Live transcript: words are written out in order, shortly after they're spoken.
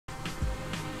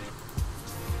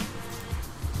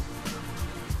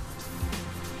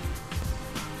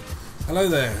Hello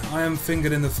there, I am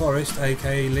Fingered in the Forest,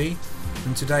 aka Lee,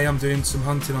 and today I'm doing some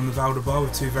hunting on the Val de Bois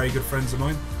with two very good friends of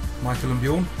mine, Michael and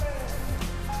Bjorn.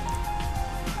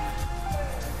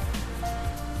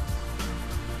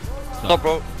 What's up,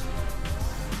 bro?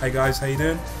 Hey guys, how you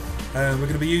doing? We're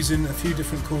going to be using a few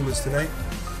different coolers today.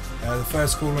 The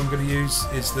first cooler I'm going to use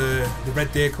is the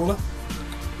red deer cooler.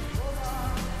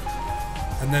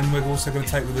 And then we're also going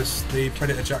to take with us the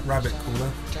Predator Jack Rabbit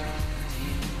cooler.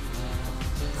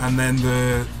 And then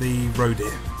the roe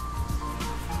deer.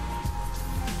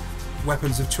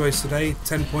 Weapons of choice today,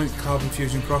 10-point carbon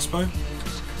fusion crossbow.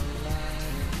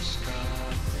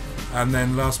 And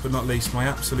then last but not least, my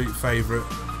absolute favourite,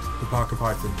 the Parker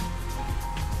Python.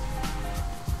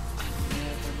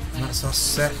 And that's us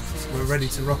set. We're ready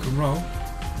to rock and roll.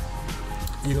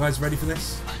 You guys ready for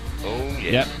this? Oh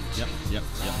yeah. Yep.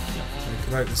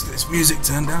 Let's get this music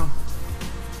turned down.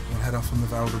 We'll head off on the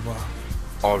Val de Bois.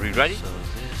 Are we ready?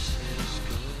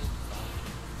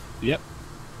 Yep.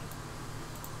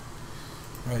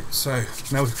 Right, so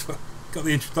now we've got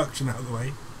the introduction out of the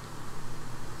way.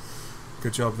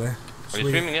 Good job there. Are you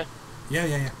streaming, yeah?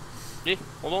 Yeah. Yeah,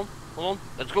 hold on.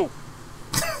 Let's go.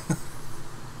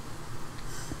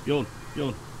 Bjorn,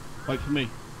 wait for me.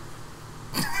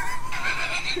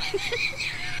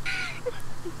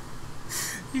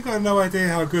 You got no idea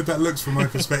how good that looks from my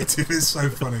perspective. It's so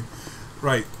funny.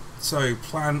 Right, so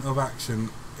plan of action,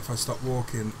 if I stop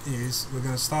walking, is we're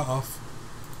going to start off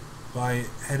by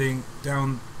heading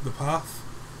down the path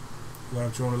where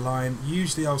I've drawn a line.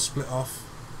 Usually I'll split off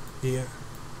here,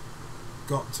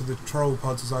 got to the troll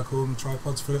pods as I call them,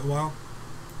 tripods, for a little while,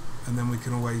 and then we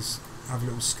can always have a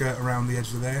little skirt around the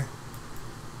edge of there.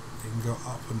 You can go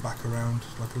up and back around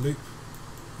like a loop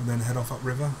and then head off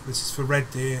upriver. This is for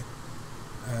red deer.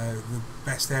 The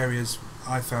best areas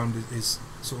I found is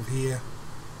sort of here.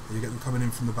 You get them coming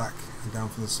in from the back and down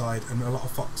from the side, and a lot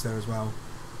of fox there as well.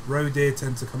 Roe deer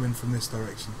tend to come in from this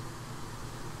direction,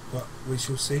 but we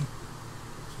shall see.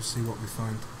 We'll see what we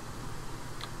find.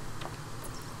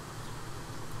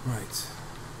 Right.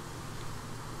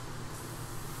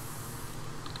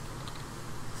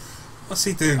 What's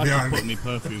he doing behind me? Putting me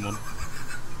perfume on.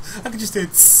 I can just hear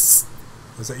tss.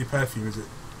 Is that your perfume, is it?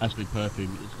 That's my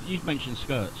perfume. You've mentioned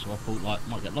skirts, so I thought like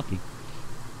might get lucky.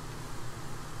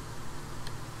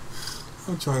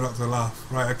 I'm trying not to laugh.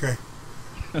 Right, okay.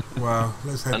 Wow,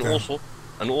 let's head down.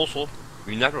 And also,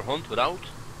 we never hunt without.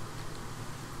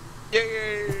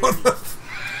 Yay! What the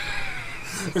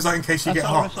f Was that in case you That's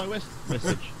get our hot? SOS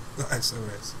message.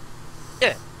 SOS.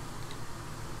 Yeah.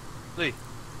 Lee,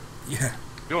 Yeah.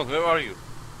 Bjorn, where are you?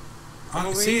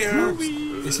 I see it.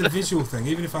 It's a visual thing.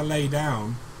 Even if I lay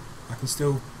down, I can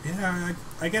still. Yeah,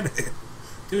 I get it.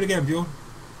 Do it again, Bjorn.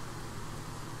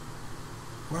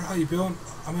 Where are you, Bjorn?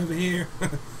 I'm over here.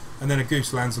 And then a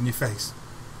goose lands on your face.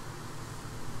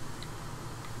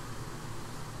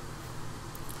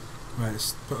 Right,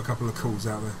 let's put a couple of calls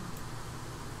out there.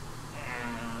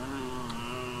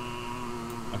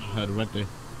 I just heard a red deer.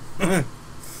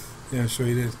 Yeah, I'm sure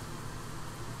you did.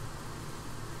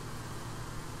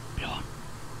 Bjorn,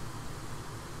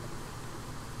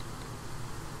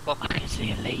 What? I can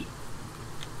see a Lee.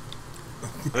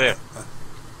 Where?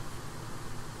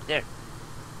 There.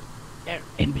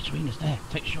 In between us there.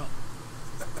 Take a shot.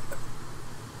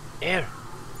 There.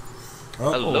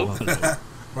 Oh, Hello. Hello.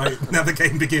 right, now the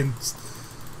game begins.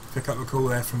 Pick up a call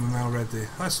there from the male red deer.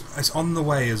 It's on the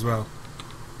way as well.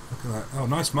 Look at that. Oh,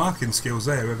 nice marking skills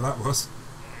there, whoever that was.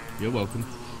 You're welcome.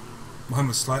 Mine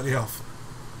was slightly off.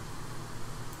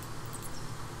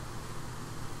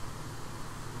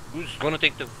 Who's gonna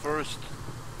take the first?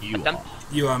 You attempt? are.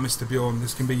 You are Mr. Bjorn.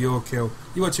 This can be your kill.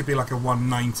 You want it to be like a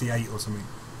 198 or something,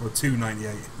 or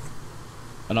 298.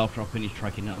 And after I finish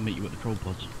tracking that, I'll meet you at the troll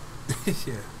pods.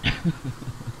 Yeah.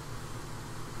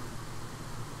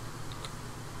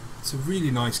 It's a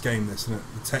really nice game, this, isn't it?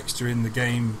 The texture in the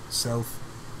game itself,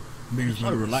 movement. It's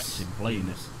so relaxing playing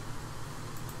it.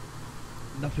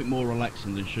 Nothing more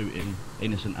relaxing than shooting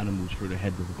innocent animals through the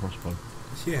head with a crossbow.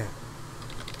 Yeah.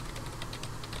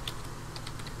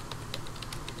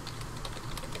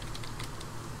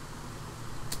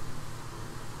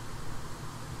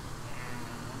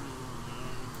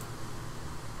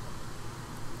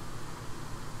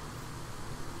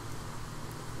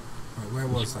 Right, where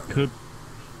was that? Could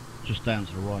just down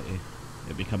to the right here.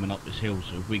 It'd be coming up this hill,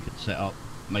 so if we could set up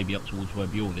maybe up towards where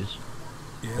Bjorn is,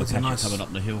 Yeah, we'll there's a catch nice, it coming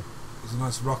up the hill. there's a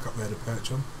nice rock up there to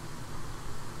perch on.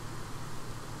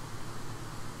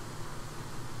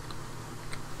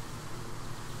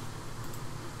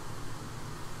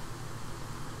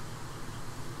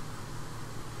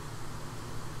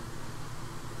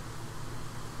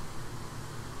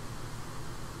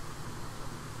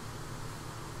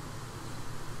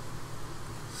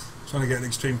 Trying to get an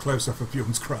extreme close-up of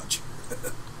Bjorn's crutch.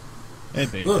 Yeah,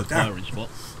 but it's Oh, a damn. firing spot.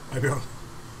 Hey, Bjorn.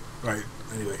 Right,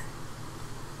 anyway.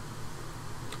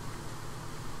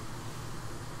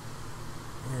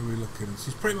 Where are we looking?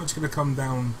 She's pretty much going to come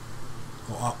down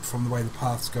or up from the way the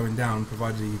path's going down,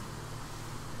 provided he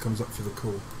comes up for the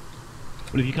call.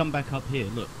 Well, if you come back up here,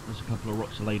 look, there's a couple of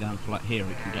rocks to lay down flat here.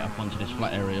 It can get up onto this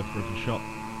flat area for a shot.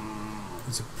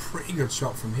 It's a pretty good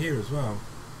shot from here as well.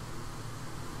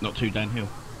 Not too downhill.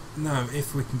 No,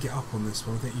 if we can get up on this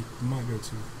one, I think you might be able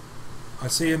to. I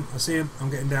see him, I'm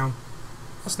getting down.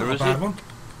 That's not Where a is bad he?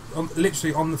 one.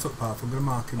 Literally on the footpath, I'm going to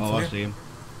mark him Oh, for I you. see him.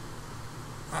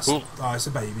 That's, Cool. oh, it's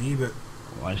a baby, but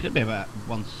Well, it's going to be about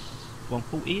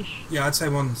 140-ish. yeah, I'd say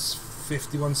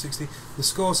 150, 160. The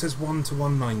score says 1 to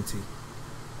 190.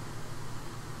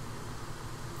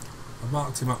 I've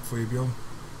marked him up for you, Bjorn.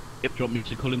 Yep. Do you want me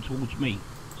to call him towards me?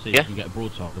 See if Yeah. you can get a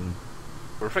broadside of him.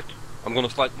 Perfect. I'm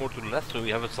gonna slide more to the left so we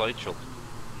have a side shot.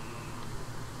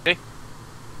 Okay.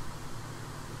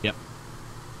 Yep.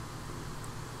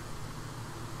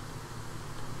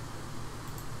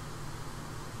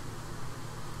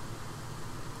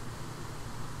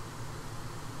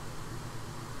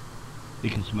 You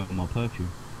can smell my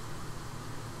perfume.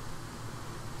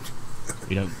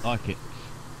 You don't like it.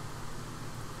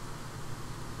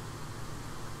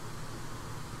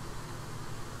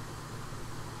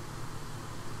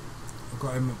 I've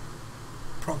got him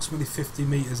approximately 50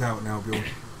 metres out now, Bjorn.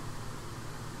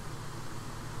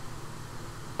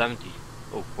 70.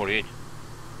 Oh, 48.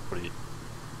 48.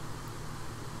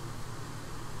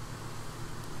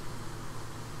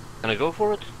 Can I go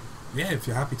for it? Yeah, if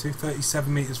you're happy to.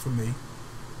 37 metres from me.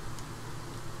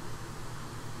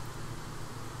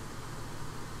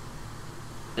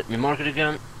 Let me mark it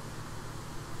again.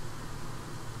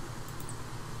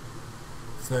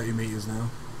 30 metres now.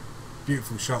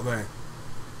 Beautiful shot there.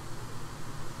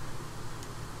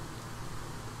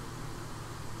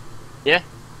 Yeah?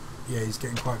 Yeah, he's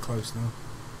getting quite close now.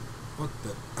 What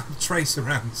the? Trace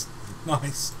around.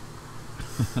 Nice.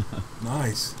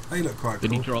 Nice. They look quite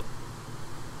Did cool. he drop?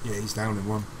 Yeah, he's down in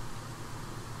one.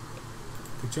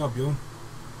 Good job, Bjorn.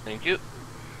 Thank you.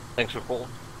 Thanks for calling.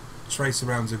 Tracer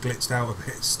rounds are glitched out a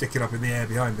bit, sticking up in the air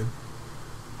behind him.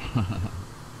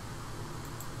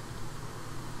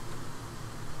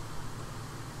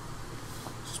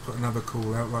 Just put another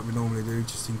call out like we normally do,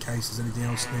 just in case there's anything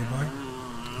else nearby.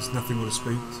 There's nothing would have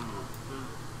spooked.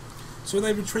 So are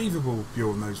they retrievable,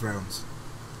 Bjorn, those rounds?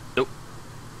 Nope.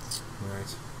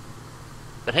 Right.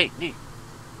 But hey, Lee,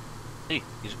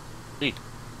 he's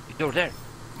over there.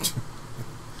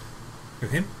 Who,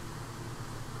 him?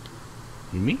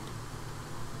 Me?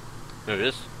 There it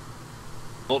is.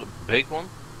 Not a big one.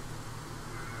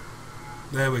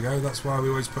 There we go, that's why we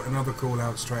always put another call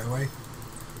out straight away.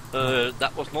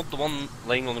 That was not the one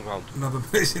laying on the ground. Another,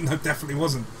 no, definitely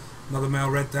wasn't. Another male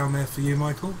red down there for you,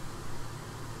 Michael.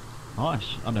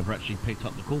 Nice. I never actually picked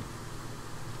up the call.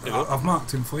 I've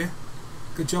marked him for you.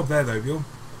 Good job there though, Bjorn.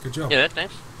 Good job. Yeah,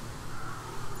 thanks.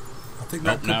 I think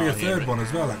that Oh, could now be a I hear third it. one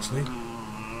as well, actually.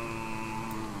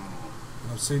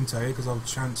 I'll soon tell you because I'll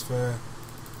transfer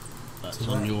That's to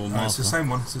on that. your Oh, marker. it's the same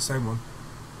one. It's the same one.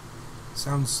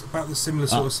 Sounds about the similar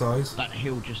sort of size. That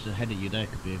hill just ahead of you there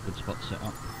could be a good spot to set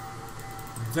up.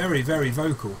 Very, very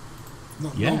vocal.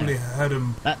 Not Yeah. normally heard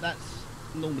them. That's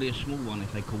normally a small one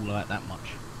if they call out that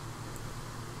much.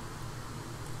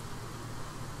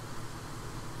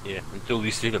 Yeah, until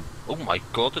we see them. Oh my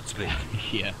god, it's big.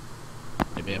 Yeah.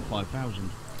 Maybe at 5,000.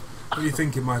 What are you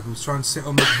thinking, Michael? Try and sit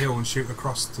on that hill and shoot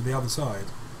across to the other side,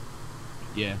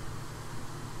 Yeah.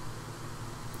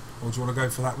 or do you want to go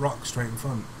for that rock straight in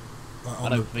front, like I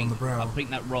on don't the think. brow? I think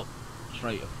that rock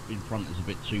straight in front is a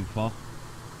bit too far.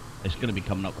 It's going to be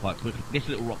coming up quite quickly. This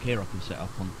little rock here I can set up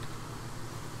on.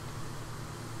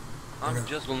 I'm Okay.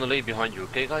 just gonna lay behind you,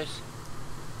 okay, guys?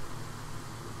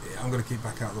 Yeah, I'm going to keep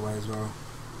back out of the way as well.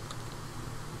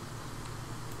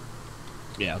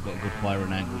 Yeah, I've got a good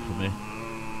firing angle from here.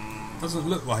 Doesn't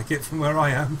look like it from where I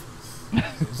am.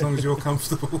 As long as you're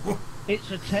comfortable. It's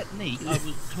a technique I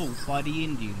was taught by the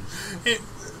Indians. It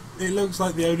looks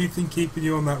like the only thing keeping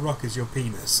you on that rock is your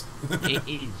penis. It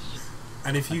is.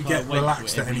 And if you That's why I get wait to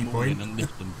relaxed it at every any morning point, and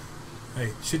lift them.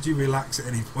 hey, should you relax at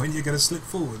any point, you're going to slip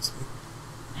forwards.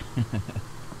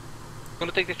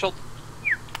 Gonna take the shot.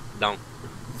 Down.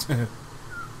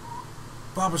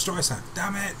 Barbara Streisand,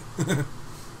 damn it!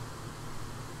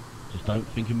 Just don't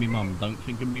think of me mum, don't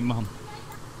think of me mum.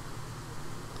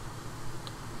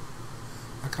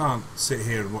 I can't sit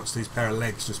here and watch these pair of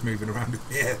legs just moving around in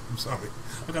the air. I'm sorry.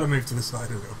 I've got to move to the side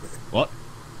a little bit. What?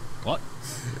 What?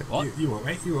 What? You what,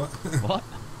 mate? You what? What?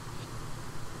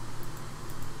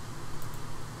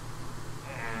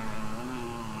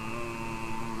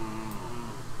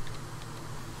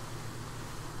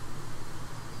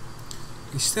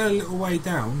 He's still a little way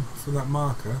down from that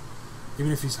marker,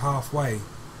 even if he's halfway.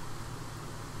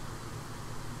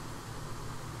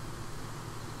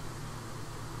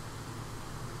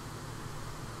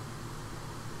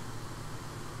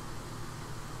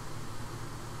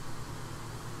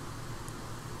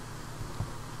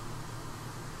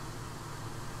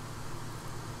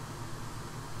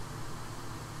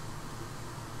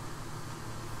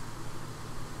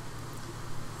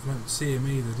 I don't see him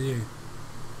either, do you?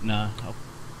 No,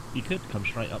 you could come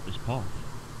straight up this path.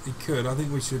 He could. I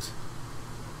think we should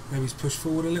maybe push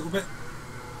forward a little bit.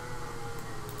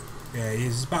 Yeah, he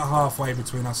is. He's about halfway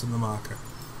between us and the marker.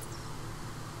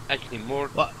 Actually, more.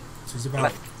 What? So he's about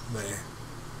Left. there.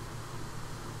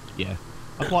 Yeah.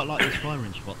 I quite like this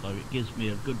firing spot though. It gives me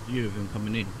a good view of him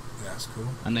coming in. Yeah, that's cool.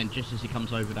 And then just as he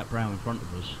comes over that brow in front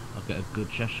of us, I'll get a good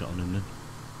chest shot on him then.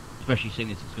 Especially seeing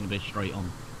as it's going to be straight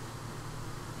on.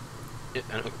 Yeah,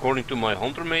 and according to my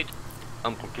hunter mate,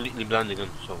 I'm completely blending him.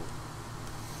 So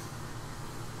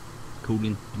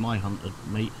According to my hunter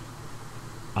mate,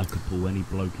 I could pull any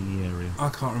bloke in the area. I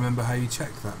can't remember how you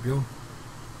check that, Bjorn.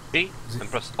 B Is it- and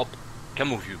press up.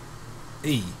 Camel view.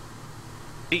 E.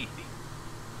 D.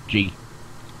 G.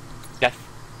 Death.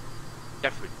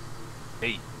 Jeffrey.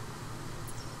 A.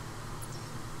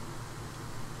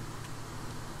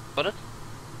 Got it?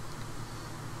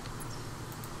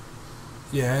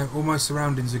 Yeah, all my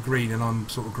surroundings are green and I'm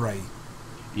sort of grey.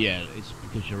 Yeah, it's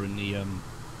because you're in the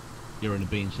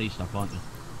B and C stuff, aren't you?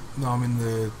 No, I'm in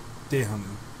the deer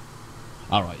hunting.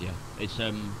 Alright, yeah. It's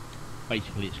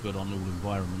basically it's good on all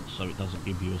environments, so it doesn't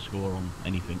give you a score on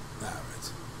anything. Ah,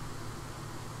 right.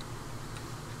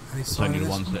 Any It's sign only of the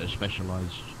this ones one? that are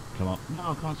specialised come up. No,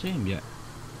 I can't see him yet.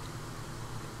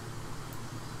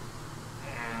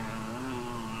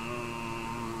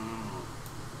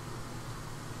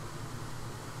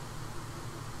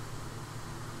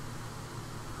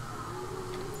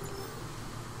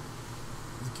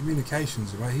 The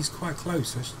communications are right. He's quite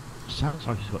close. Sounds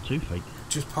like he's got toothache.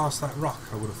 Just past that rock,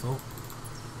 I would have thought.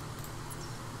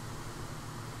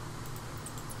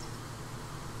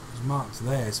 He's marked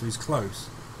there, so he's close.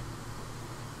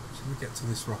 Should we get to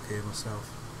this rock here myself?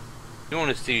 You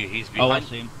want to see he's Oh, I behind.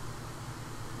 see him.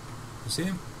 You see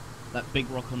him? That big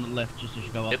rock on the left, just as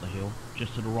you go up Yep. the hill,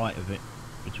 just to the right of it,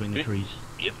 between the Yep. trees.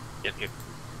 Yep.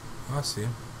 Oh, I see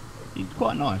him. He's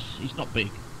quite nice. He's not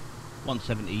big.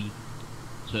 170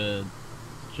 to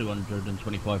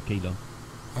 225 kilo.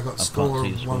 I got can't score see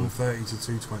the of score. 130 to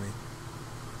 220. I'm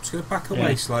just going to back Yeah.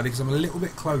 away slightly because I'm a little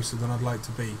bit closer than I'd like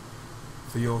to be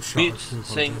for your shot. I It's do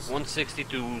saying apologise. 160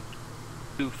 to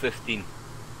 215.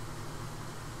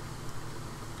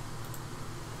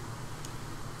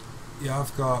 Yeah,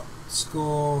 I've got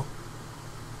score.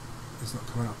 It's not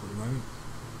coming up at the moment.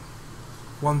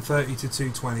 130 to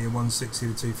 220 and 160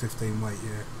 to 215 weight,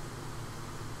 yeah.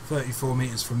 34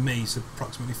 metres from me, so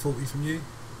approximately 40 from you.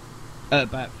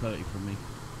 About 30 from me.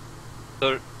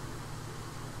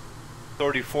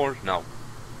 34 now.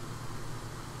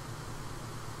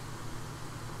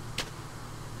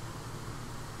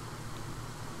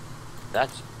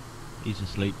 That's He's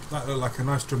asleep. That looked like a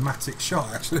nice dramatic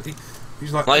shot, actually.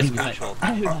 He's like, nice He's good like, shot. "Oh,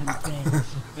 I'm dead."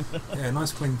 yeah,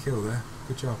 nice clean kill there.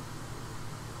 Good job.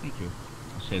 Thank you.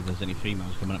 I'll see if there's any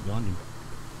females coming up behind him.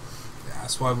 Yeah,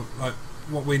 that's why, like,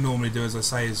 what we normally do, as I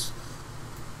say, is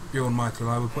Bjorn, Michael,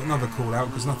 and I would put another call out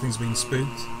because nothing's been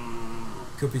spooked.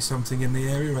 Could be something in the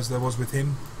area, as there was with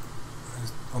him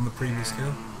on the previous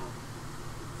kill.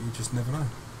 You just never know.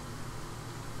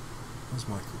 Where's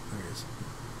Michael? There he is.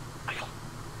 Michael.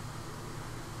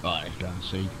 Right, let's go and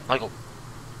see. Michael.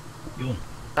 Go on.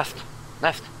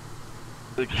 Left.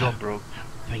 Good job, bro.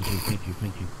 Thank you, thank you,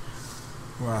 thank you.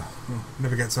 Wow,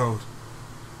 never gets old.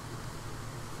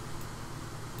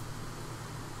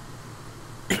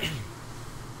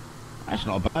 That's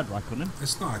not a bad rack on him.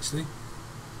 It's not actually.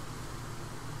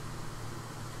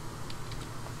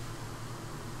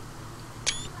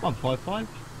 $155.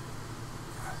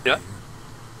 Yeah.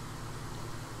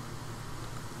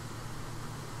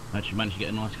 Actually managed to get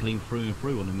a nice clean through and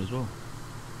through on him as well.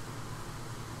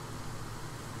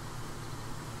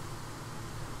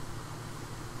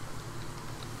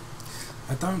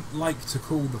 I don't like to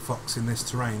call the fox in this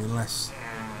terrain unless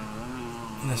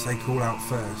they call out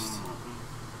first.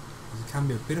 It can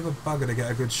be a bit of a bugger to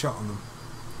get a good shot on them.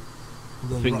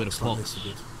 Although The thing with a rocks like fox, this are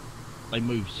good. they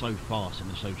move so fast and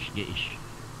they're so skittish.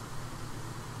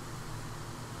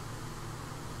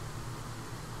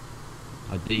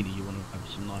 Ideally you want to have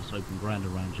some nice open ground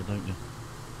around you, don't you?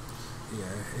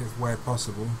 Yeah, if where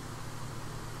possible.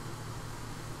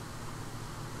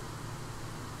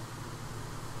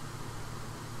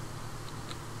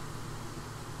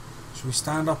 Should we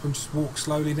stand up and just walk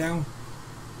slowly down?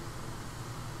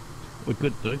 We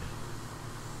could do.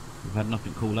 We've had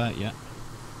nothing call out yet.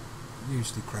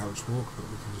 Usually crouch walk, but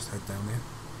we can just head down here.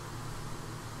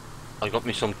 I got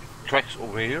me some tracks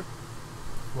over here.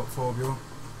 What for, Bjorn?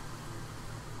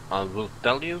 I will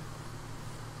tell you.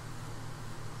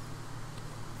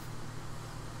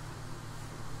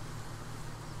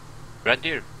 Right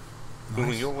there. Moving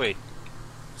Nice. your way. Do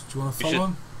you want to You follow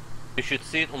him? You should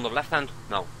see it on the left hand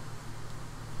now.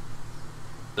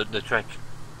 The track.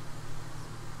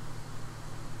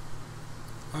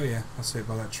 Oh yeah, I see it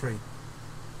by that tree.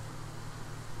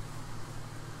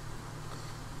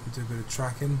 You do a bit of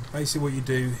tracking. Basically what you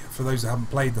do, for those that haven't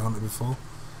played the Hunter before,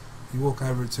 you walk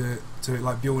over to it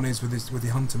like Bjorn is with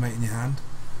your Hunter mate in your hand.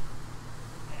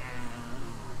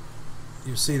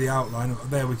 You'll see the outline.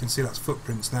 There we can see that's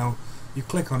footprints. Now, you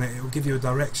click on it, it will give you a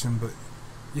direction, but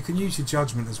you can use your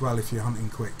judgment as well if you're hunting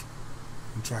quick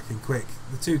and tracking quick.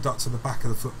 The two dots are the back of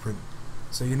the footprint,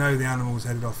 so you know the animal's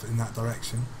headed off in that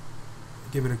direction.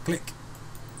 Give it a click.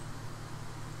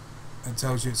 It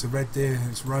tells you it's a red deer,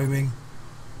 it's roaming,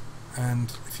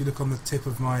 and if you look on the tip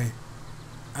of my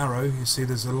arrow, you see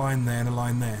there's a line there and a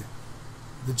line there.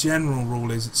 The general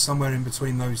rule is it's somewhere in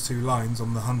between those two lines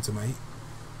on the Hunter mate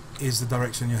is the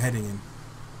direction you're heading in.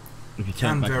 If you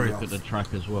turn Can back and vary look at the off.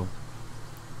 track as well.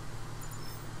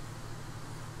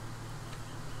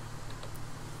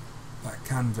 That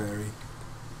can vary.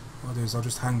 What I'll do is I'll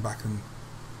just hang back and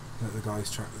let the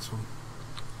guys track this one.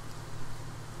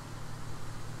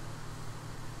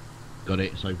 Got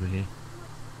it, it's over here.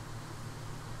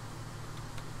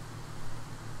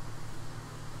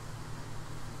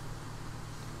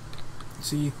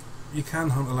 So you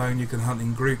can hunt alone, you can hunt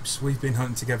in groups. We've been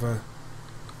hunting together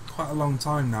quite a long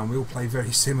time now, and we all play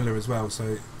very similar as well, so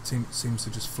it seems to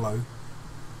just flow.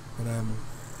 But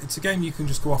it's a game you can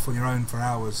just go off on your own for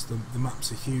hours. The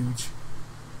maps are huge,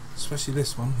 especially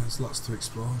this one. There's lots to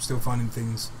explore. I'm still finding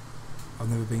things I've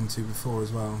never been to before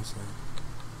as well. So,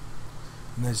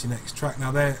 and there's your next track.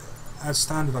 Now they're, as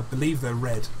standard, I believe they're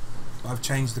red, but I've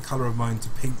changed the colour of mine to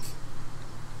pink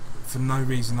for no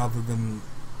reason other than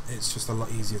it's just a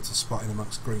lot easier to spot in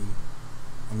amongst green,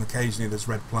 and occasionally there's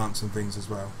red plants and things as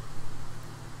well.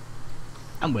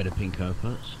 And where the pink herb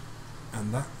hurts.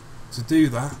 And that, to do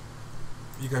that,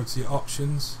 you go to your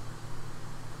options,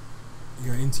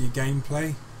 you go into your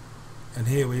gameplay, and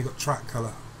here where you've got track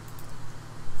colour,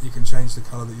 you can change the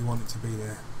colour that you want it to be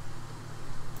there.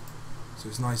 So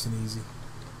it's nice and easy.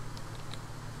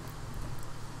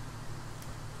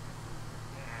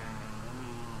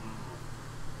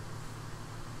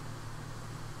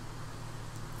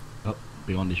 Up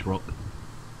behind this rock.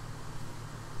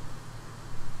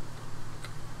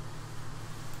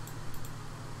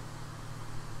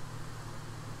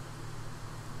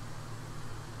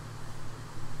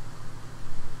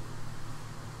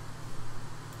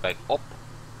 Like up.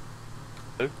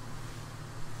 Oh.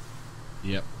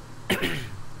 Yep.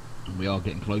 And we are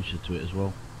getting closer to it as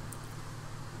well.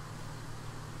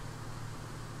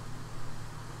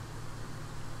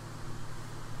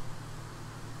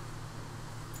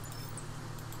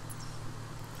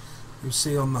 You'll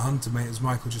see on the Hunter mate, as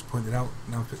Michael just pointed out,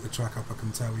 now pick the track up, I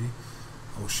can tell you,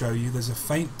 I'll show you, there's a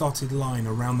faint dotted line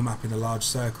around the map in a large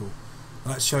circle.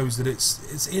 That shows that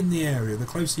it's in the area. The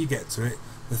closer you get to it,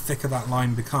 the thicker that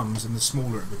line becomes and the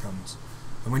smaller it becomes.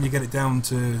 And when you get it down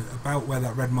to about where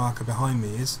that red marker behind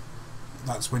me is,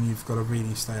 that's when you've got to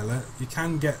really stay alert. You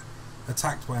can get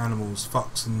attacked by animals,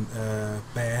 fox and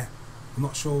bear, I'm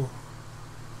not sure,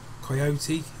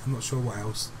 coyote, I'm not sure what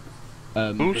else.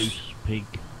 Moose, pig.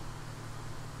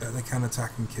 They can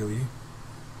attack and kill you.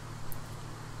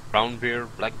 Brown bear,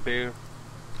 black bear.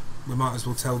 We might as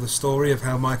well tell the story of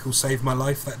how Michael saved my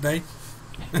life that day.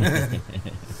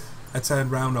 I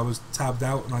turned round, I was tabbed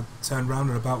out, and I turned round,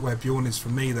 and about where Bjorn is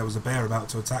from me, there was a bear about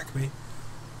to attack me.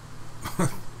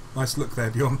 Nice look there,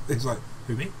 Bjorn. He's like,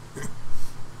 who, me?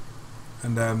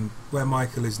 And where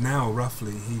Michael is now,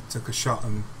 roughly, he took a shot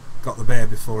and got the bear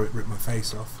before it ripped my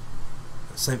face off.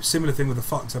 Similar thing with the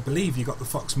fox. I believe you got the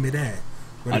fox mid-air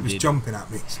when it was jumping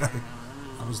at me, so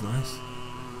that was nice.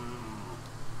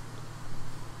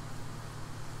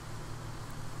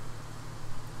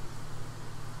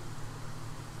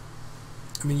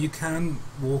 I mean, you can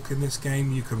walk in this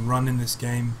game, you can run in this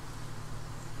game.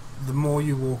 The more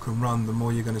you walk and run, the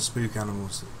more you're going to spook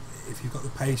animals. If you've got the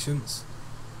patience,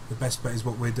 the best bet is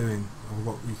what we're doing, or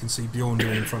what you can see Bjorn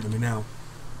doing in front of me now,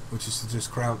 which is to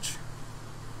just crouch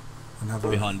and have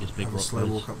Behind this big have a rock slow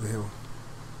face. walk up the hill.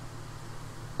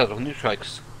 A lot of new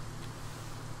tracks.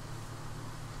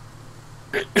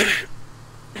 Excuse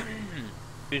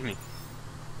me.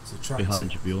 So tracks,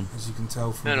 behind you, Bjorn. as you can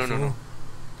tell from No, before, no.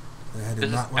 they're heading This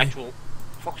is that way. actual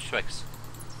fox tracks.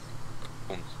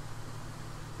 Ones.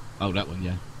 Oh, that one,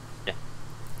 yeah.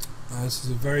 This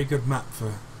is a very good map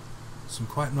for some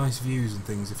quite nice views and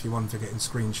things if you're one for getting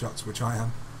screenshots, which I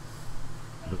am.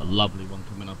 We've got a lovely one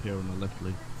coming up here on the left,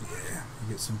 Lee. Yeah, you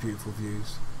get some beautiful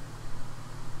views.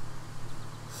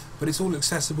 But it's all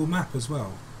accessible map as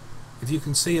well. If you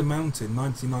can see a mountain,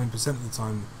 99% of the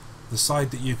time, the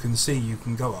side that you can see you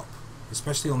can go up,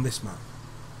 especially on this map.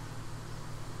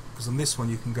 Because on this one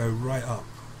you can go right up,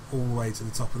 all the way to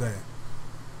the top of there.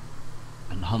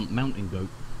 And hunt mountain goat.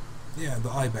 Yeah, the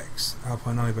ibex,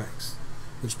 alpine ibex,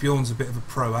 which Bjorn's a bit of a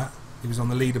pro at. He was on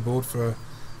the leaderboard for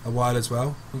a while as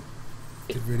well.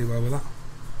 Did really well with that.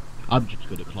 I'm just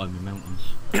good at climbing mountains.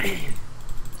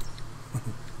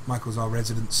 Michael's our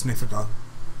resident sniffer dog.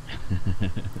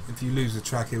 If you lose the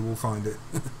track here, we'll find it.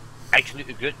 Actually,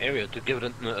 a good area to give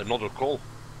it another call,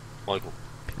 Michael.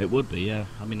 It would be, yeah.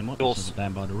 I mean, there might be Yes. something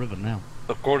down by the river now.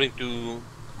 According to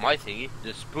my thingy,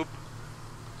 this poop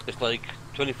is like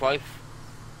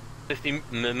 50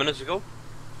 minutes ago.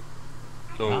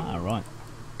 So Ah, right.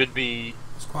 should be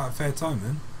It's quite a fair time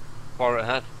then. far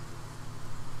ahead.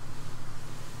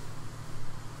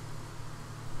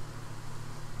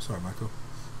 Sorry, Michael.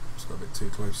 Just got a bit too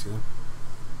close here.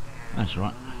 That's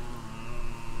right.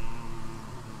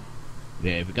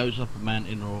 Yeah, if it goes up a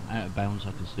mountain or out of bounds,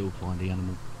 I can still find the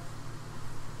animal.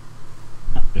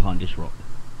 Ah, behind this rock.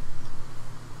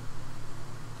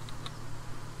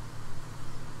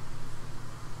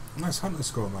 Nice hunter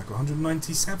score, Michael.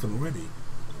 197 already.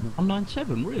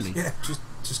 197, really? Yeah,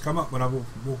 just come up when I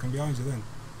walking behind you then.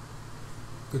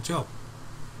 Good job.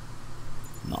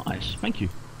 Nice, thank you.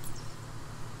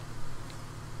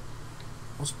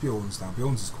 What's Bjorn's now?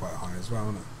 Bjorn's is quite high as well,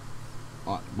 isn't it?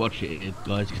 Right, watch it,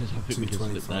 guys, because I think we can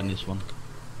slip down 225. this one.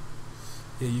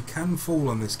 Yeah, you can fall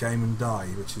on this game and die,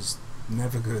 which is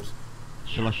never good.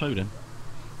 Shall I show them?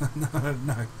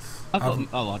 no. I've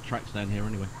got our tracks down here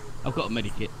anyway. I've got a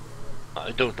medikit.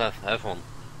 I don't have one.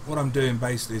 What I'm doing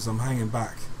basically is I'm hanging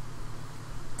back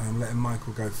and I'm letting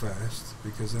Michael go first,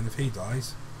 because then if he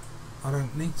dies, I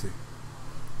don't need to.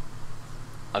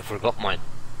 I forgot mine.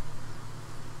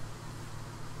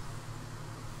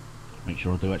 Make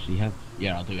sure I do actually have.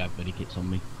 Yeah, I do have medikits on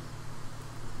me.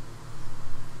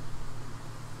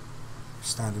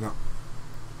 Standing up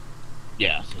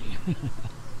Yeah, I see.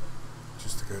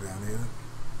 just to go down here.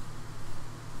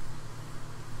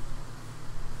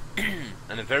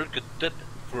 And a very good tip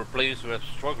for players who are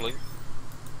struggling,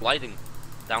 sliding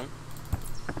down.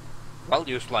 While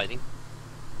you're sliding,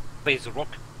 face the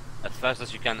rock as fast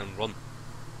as you can and run.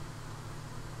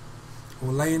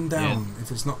 Or laying down,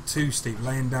 if it's not too steep,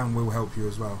 laying down will help you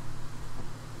as well.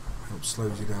 Helps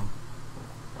slows you down.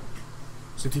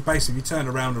 So if you basically turn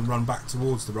around and run back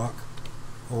towards the rock,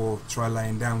 or try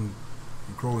laying down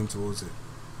and crawling towards it,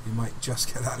 you might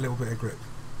just get that little bit of grip.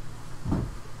 I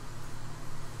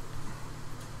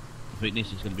think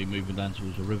this is going to be moving down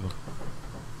towards the river.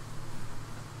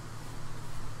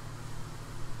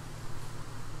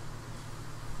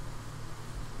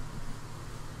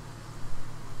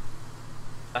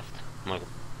 Left, Michael.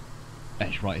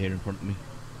 That's right here in front of me.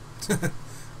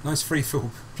 Nice free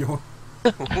fall, Bjorn.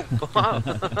 Wow.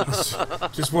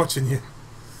 Just watching you.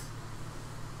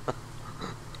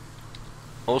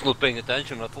 I was not paying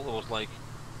attention. I thought it was like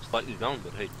slightly down,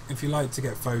 but hey. If you like to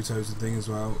get photos and things as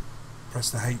well, press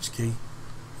the H key.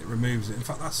 It removes it. In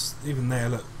fact, that's even there.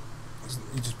 Look,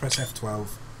 you just press F12,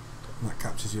 and that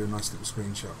captures you a nice little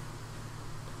screenshot.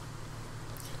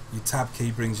 Your tab key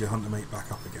brings your hunter mate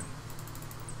back up again.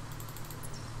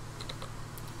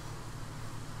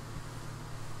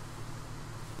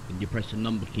 And you press the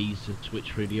number keys to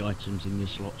switch through the items in your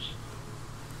slots.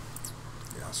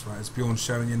 Yeah, that's right. As Bjorn's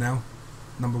showing you now,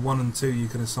 number 1 and 2 you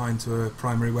can assign to a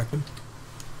primary weapon,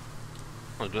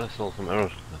 I just saw some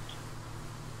errors.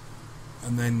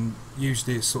 and then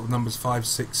usually it's sort of numbers 5,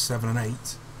 6, 7, and 8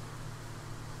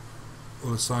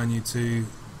 will assign you to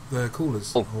the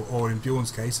coolers, Oh. or in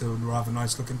Bjorn's case, a rather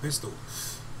nice looking pistol.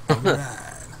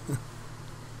 Right.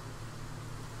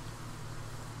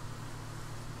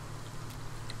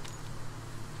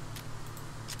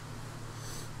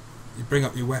 You bring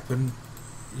up your weapon.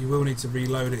 You will need to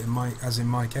reload it, as in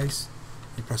my case.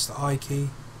 You press the I key,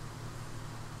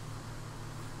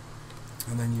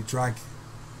 and then you drag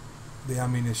the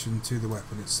ammunition to the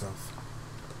weapon itself.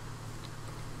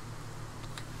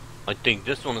 I think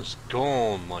this one is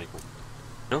gone, Michael.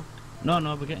 No?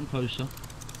 No, we're getting closer.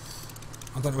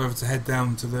 I don't know whether to head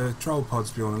down to the troll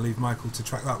pods, Bjorn, and leave Michael to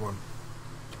track that one.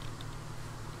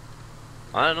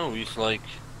 I don't know, he's like...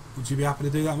 Would you be happy to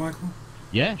do that, Michael?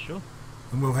 Yeah, sure.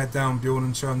 And we'll head down, Bjorn,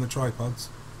 and show them the tripods.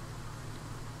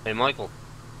 Hey, Michael.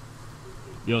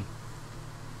 You're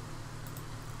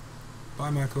Bye,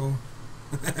 Michael.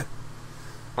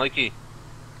 Mikey.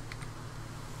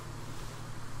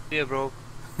 See ya, bro.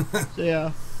 See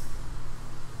ya.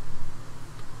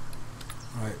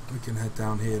 Right, we can head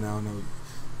down here now. No,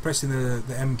 pressing the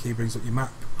M key brings up your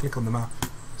map. Click on the map,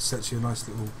 sets you a nice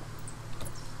little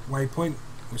waypoint,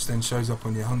 which then shows up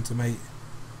on your hunter mate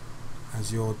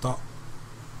as your dot.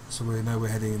 So we know we're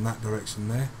heading in that direction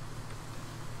there.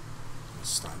 Let's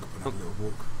stand up and have a little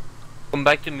walk. Come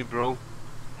back to me, bro.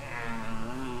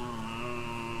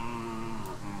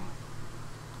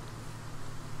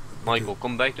 Michael,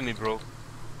 come back to me, bro.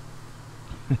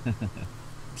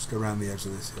 Just go around the edge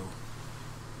of this hill.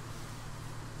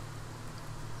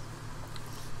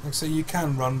 Like I say, you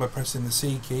can run by pressing the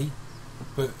C key,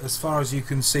 but as far as you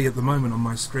can see at the moment on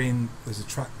my screen, there's a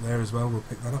track there as well. We'll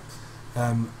pick that up.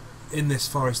 In this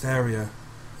forest area,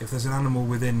 if there's an animal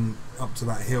within up to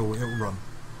that hill, it'll run.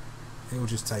 It'll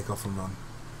just take off and run.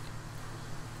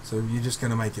 So you're just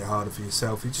going to make it harder for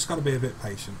yourself. You just got to be a bit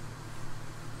patient.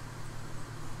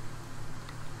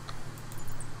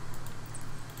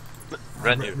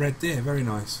 Red deer, very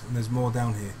nice. And there's more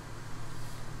down here.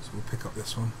 So we'll pick up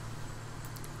this one.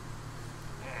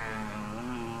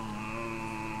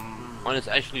 Mine is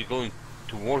actually going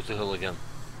towards the hill again.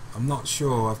 I'm not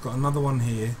sure. I've got another one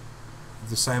here of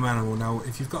the same animal. Now,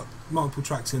 if you've got multiple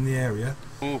tracks in the area,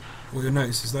 Oof. what you'll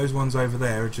notice is those ones over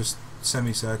there are just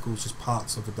semicircles, just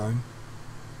parts of a dome.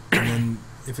 And then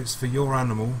if it's for your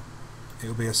animal,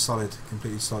 it'll be a solid,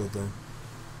 completely solid dome.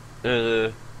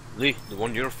 Lee, the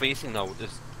one you're facing now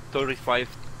is 35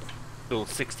 to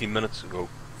 60 minutes ago.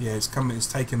 Yeah, it's coming.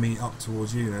 It's taking me up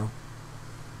towards you now.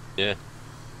 Yeah.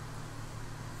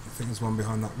 I think there's one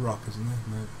behind that rock, isn't there?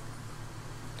 No.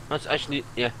 That's actually,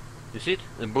 yeah. You see it?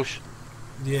 The bush.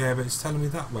 Yeah, but it's telling me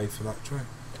that way for that track.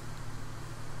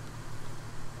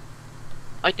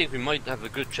 I think we might have a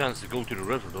good chance to go to the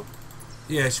river, though.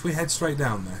 Yeah, should we head straight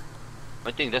down there?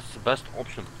 I think that's the best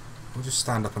option. We'll just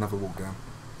stand up and have a walk down.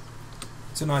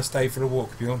 It's a nice day for a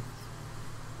walk, Bjorn.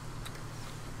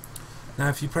 Now,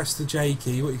 if you press the J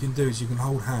key, what you can do is you can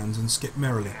hold hands and skip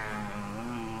merrily.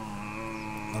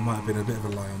 That might have been a bit of a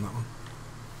lie on that one.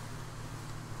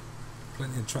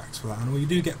 Plenty of tracks for that animal. You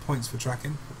do get points for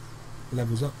tracking.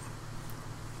 Levels up.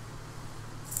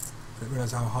 Don't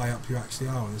realise how high up you actually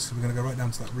are on this, so we're going to go right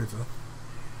down to that river.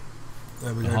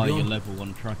 There we The go, higher Bjorn. your level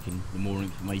on tracking, the more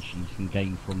information you can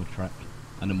gain from a track,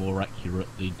 and the more accurate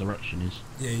the direction is.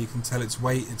 Yeah, you can tell its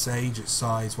weight, its age, its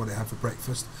size, what it had for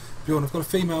breakfast. Bjorn, I've got a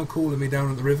female calling me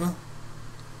down at the river.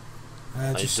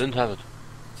 I didn't have it.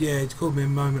 Yeah, it called me a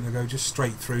moment ago, just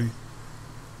straight through.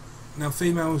 Now,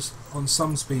 females on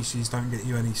some species don't get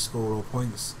you any score or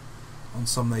points. On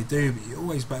some they do, but you're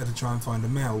always better to try and find a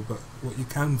male. But what you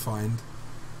can find,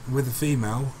 with a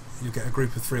female, you get a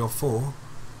group of 3 or 4,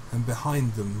 and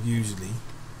behind them, usually,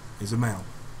 is a male.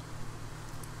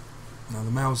 Now,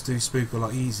 the males do spook a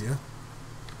lot easier.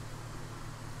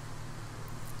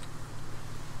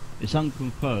 It's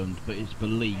unconfirmed, but it's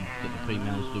believed that the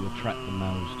females do attract the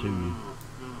males to you.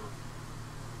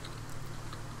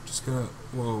 Just gonna,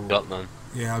 whoa. Got man.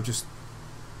 Yeah, I've just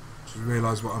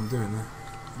realised what I'm doing there.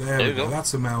 There There we you go. go.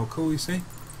 That's a male call, you see?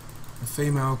 A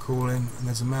female calling, and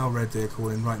there's a male red deer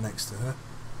calling right next to her.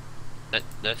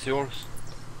 That's yours.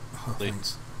 Oh, Wait.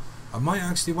 thanks. I might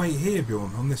actually wait here,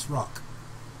 Bjorn, on this rock.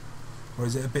 Or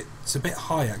is it a bit... It's a bit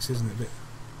high, actually, isn't it? A bit,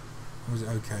 or is it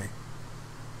okay?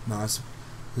 No, it's...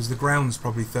 Because the ground's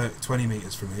probably 20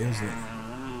 metres from here, isn't it?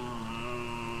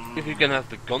 If you can have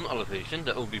the gun elevation,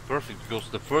 that will be perfect, because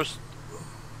the first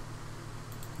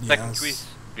Yeah, second that's- trees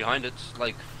behind it's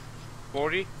like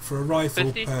 40. For a rifle,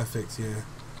 50? perfect, yeah.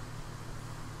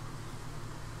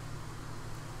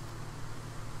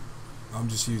 I'm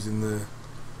just using the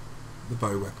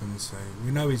bow weapon, so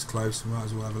we know he's close, we might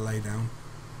as well have a lay down.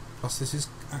 Plus this is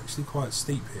actually quite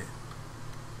steep here.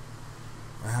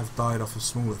 I have died off of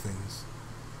smaller things.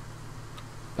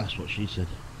 That's what she said.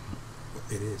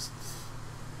 But it is.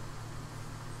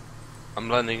 I'm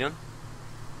landing in.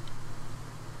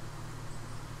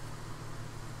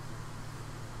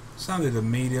 Sounded a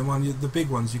medium one. The big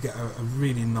ones you get a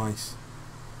really nice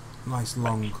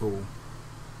long call.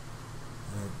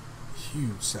 A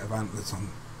huge set of antlers on.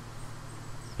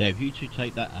 Yeah, if you two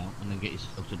take that out and then get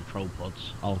yourself to the troll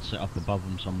pods, I'll set up above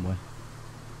them somewhere.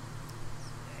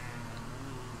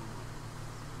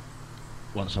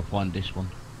 Once I find this one.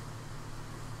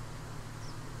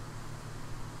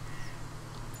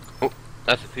 Oh,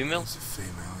 that's a female. It's a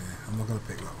female, yeah. I'm not going to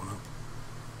pick that one up.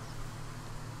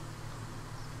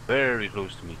 Very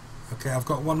close to me. Okay, I've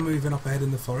got one moving up ahead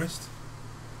in the forest.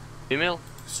 Female?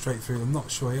 Straight through. I'm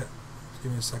not sure yet. Just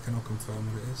give me a second, I'll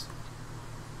confirm what it is.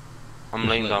 I'm Just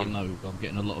laying let you down. know, I'm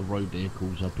getting a lot of road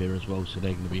vehicles up here as well, so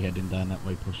they're going to be heading down that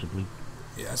way possibly.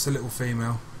 Yeah, it's a little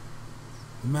female.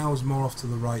 The male's more off to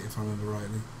the right, if I remember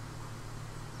rightly.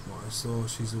 What I saw,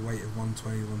 she's a weight of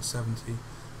 120, 170.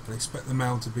 I expect the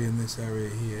male to be in this area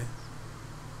here,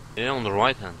 Yeah, on the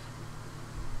right hand.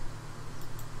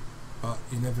 but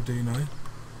you never do know.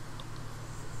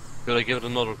 Should I give it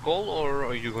another call, or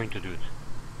are you going to do it?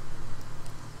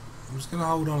 I'm just going to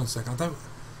hold on a second. I don't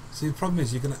see. The problem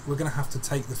is we're gonna have to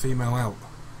take the female out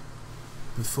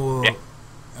before, Yeah.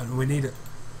 and we need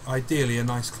ideally a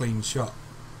nice clean shot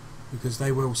because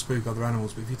they will spook other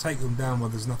animals. But if you take them down where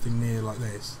there's nothing near like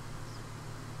this,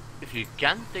 If you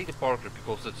can, take the Parker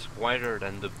because it's quieter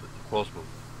than the crossbow.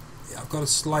 yeah, I've got a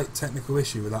slight technical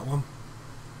issue with that one.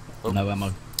 Oh. No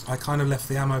ammo. I kind of left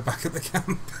the ammo back at the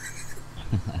camp.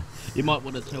 You might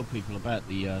want to tell people about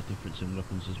the difference in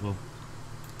weapons as well.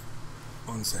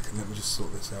 1 second, let me just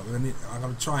sort this out. I've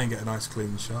got to try and get a nice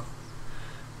clean shot.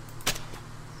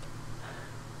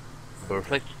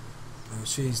 Perfect.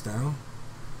 She's down.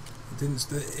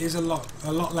 It is a lot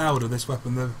louder, this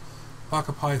weapon. The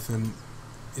Parker Python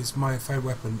is my favourite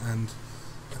weapon, and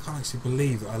I can't actually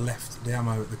believe that I left the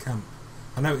ammo at the camp.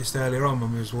 I noticed earlier on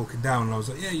when we was walking down, and I was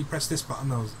like, yeah, you press this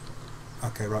button. I was,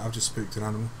 okay, right, I've just spooked an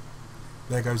animal.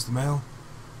 There goes the male.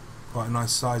 Quite a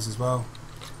nice size as well.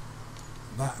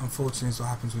 That, unfortunately, is what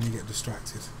happens when you get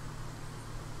distracted.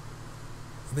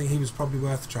 I think he was probably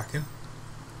worth tracking.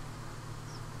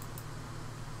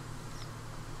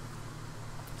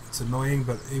 It's annoying,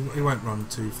 but he won't run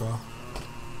too far.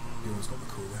 He always got the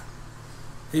call there.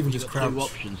 Even You've just got crouch. two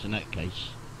options in that case.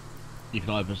 You can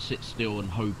either sit still and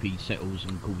hope he settles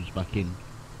and calls back in,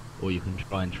 or you can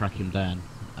try and track him down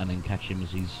and then catch him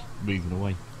as he's moving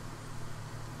away.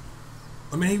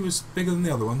 I mean, he was bigger than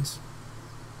the other ones.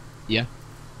 Yeah.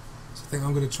 So I think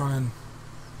I'm going to try and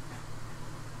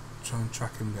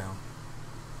track him down.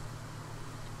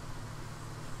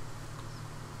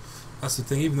 That's the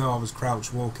thing. Even though I was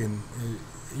crouch walking,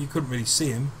 you couldn't really see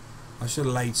him. I should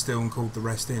have laid still and called the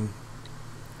rest in.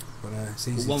 But it's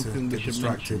easy one to thing we get should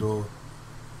distracted mention, or,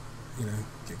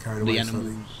 get carried the away slightly.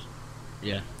 animals,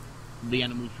 yeah, the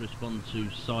animals respond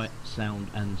to sight, sound,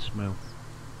 and smell.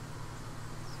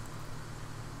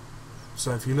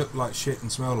 So if you look like shit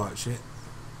and smell like shit,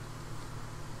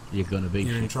 You're gonna be.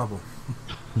 you're in shit. trouble.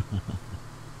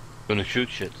 Gonna shoot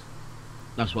shit.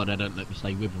 That's why they don't let me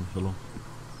stay with them for long.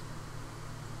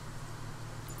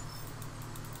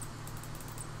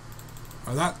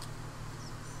 Oh, that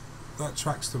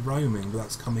tracks the roaming, but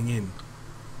that's coming in.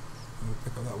 I'm going to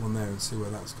pick up that one there and see where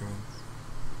that's going.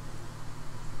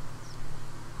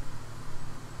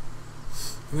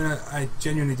 I mean, I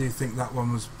genuinely do think that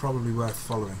one was probably worth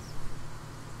following.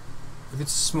 If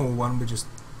it's a small one, we just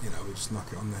knock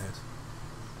it on the head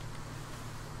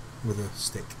with a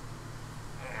stick.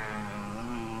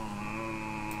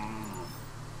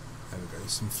 There we go,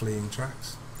 some fleeing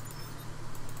tracks.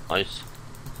 Nice.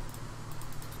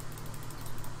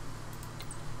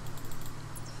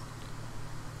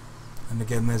 And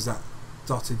again, there's that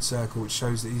dotted circle which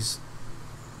shows that he's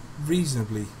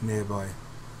reasonably nearby.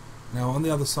 Now, on the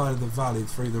other side of the valley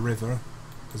through the river,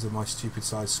 because of my stupid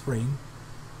sized screen,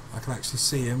 I can actually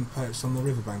see him perched on the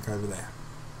riverbank over there.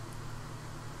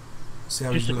 See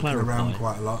how Just he's to looking around clarify.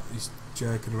 quite a lot. He's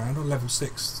jerking around on level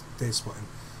 6 deer spotting.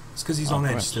 It's because he's Oh, on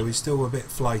edge correct. still. He's still a bit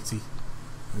flighty,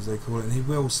 as they call it, and he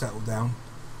will settle down.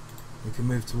 We can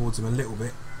move towards him a little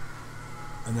bit,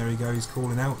 and there he goes. He's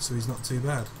calling out, so he's not too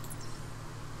bad.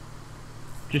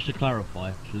 Just to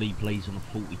clarify, Lee plays on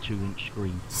a 42-inch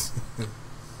screen. It's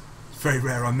very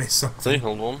rare I miss something. See,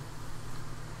 hold on.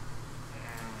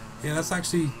 Yeah, that's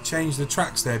actually changed the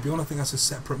tracks there, Bjorn. I think that's a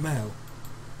separate male.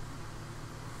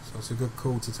 So it's a good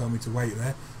call to tell me to wait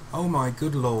there. Oh my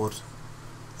good lord.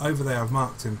 Over there, I've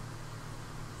marked him.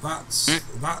 That's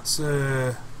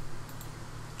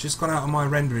just gone out of my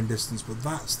rendering distance, but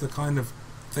that's the kind of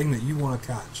thing that you want to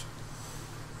catch.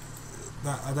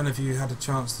 I don't know if you had a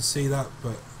chance to see that,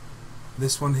 but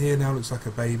this one here now looks like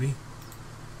a baby.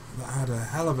 That had a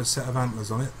hell of a set of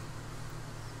antlers on it.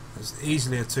 It's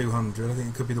easily a 200. I think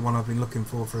it could be the one I've been looking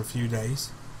for a few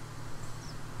days.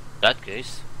 That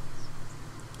case.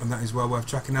 And that is well worth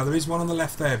tracking. Now there is one on the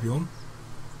left there, Bjorn.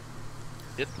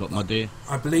 Yep. Got my deer.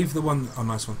 I believe the one... Oh,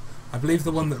 nice one. I believe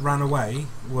the one that ran away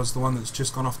was the one that's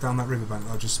just gone off down that riverbank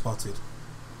that I just spotted,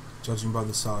 judging by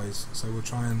the size. So we'll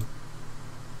try and...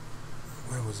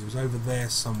 Where was he? He was over there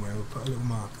somewhere. We'll put a little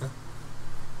marker.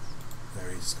 There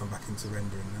he is. Come back into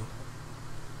rendering now.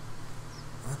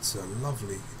 That's a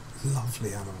lovely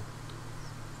Lovely animal.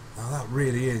 Now that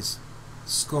really is.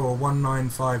 Score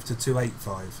 195 to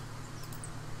 285.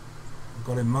 I've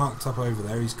got him marked up over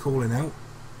there. He's calling out.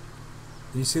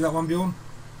 Do you see that one, Bjorn?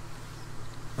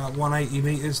 About 180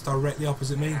 metres directly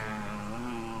opposite me.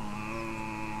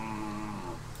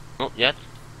 Not yet.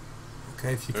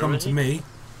 Okay, if you come to me,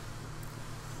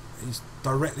 he's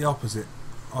directly opposite,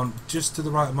 on just to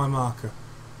the right of my marker.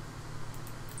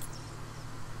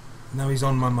 Now he's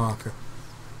on my marker.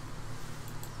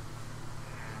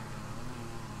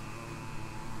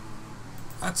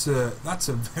 That's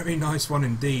a very nice one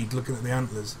indeed. Looking at the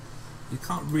antlers, you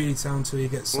can't really tell until you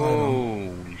get sight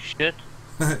on. Holy shit!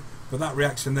 But that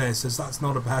reaction there says that's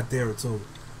not a bad deer at all.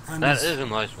 And That is a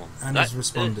nice one. and That he's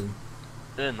responding.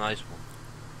 is a nice one.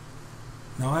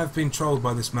 Now I have been trolled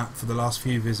by this map for the last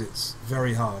few visits,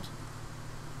 very hard.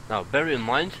 Now, bear in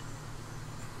mind,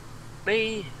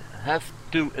 may have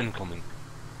 2 incoming.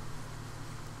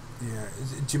 Yeah,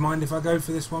 do you mind if I go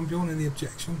for this one, Bjorn? Any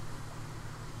objection?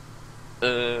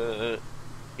 Yeah,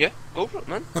 go for it,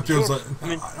 man. Bjorn's Sure. like, I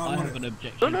mean, I want have it. an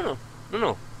objection.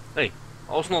 no. Hey,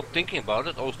 I was not thinking about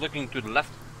it. I was looking to the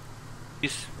left.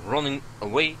 He's running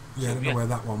away. Yeah, I so don't know where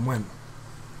that one went.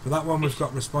 But that one we've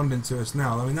got responding to us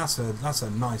now. I mean, that's a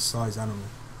nice size animal.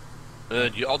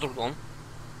 The other one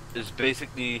is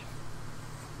basically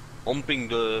humping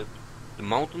the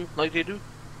mountain like they do.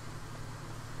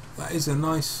 That's a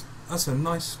nice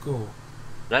score.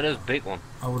 That is a big one.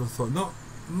 I would have thought not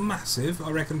massive. I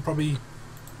reckon probably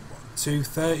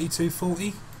 230,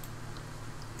 240,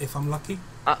 if I'm lucky.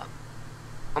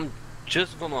 I'm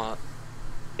just gonna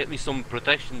get me some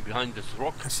protection behind this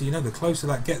rock. Actually, you know, the closer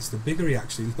that gets, the bigger he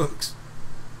actually looks.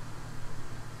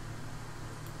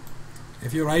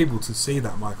 If you're able to see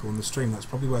that, Michael, on the stream, that's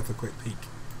probably worth a quick peek.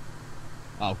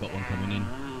 I've got one coming in.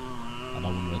 I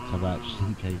don't want to tell out just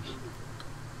in case.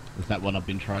 There's that one I've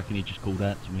been tracking, he just called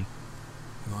out to me.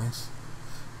 Nice.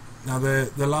 Now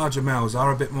the larger males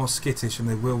are a bit more skittish and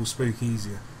they will spook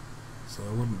easier. So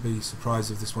I wouldn't be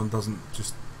surprised if this one doesn't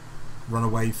just run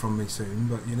away from me soon,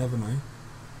 but you never know.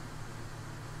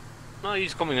 No,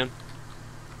 he's coming in.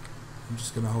 I'm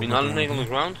just going to hold Been my ground landing on the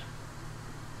here. ground.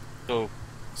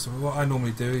 So what I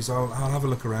normally do is I'll have a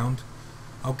look around.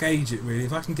 I'll gauge it really.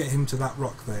 If I can get him to that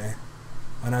rock there,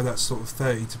 I know that's sort of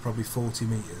 30 to probably 40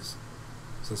 metres.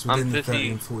 So it's within the 30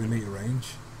 and 40 metre range.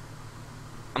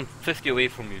 I'm 50 away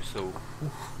from you, so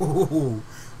Ooh,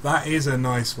 that is a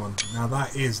nice one. Now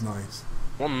that is nice.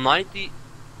 190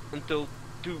 until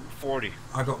 240.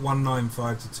 I got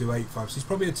 195 to 285, so he's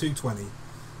probably a 220.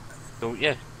 So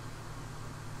yeah,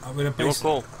 I mean,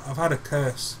 I've had a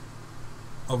curse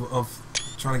of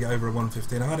trying to get over a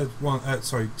 115. I've had a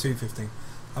 215.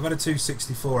 I've had a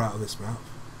 264 out of this map,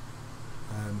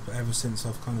 but ever since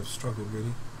I've kind of struggled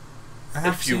really.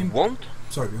 if you want,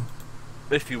 sorry, Bill.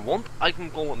 if you want, I can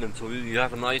go on until you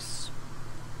have a nice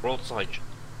broadside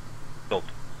shot.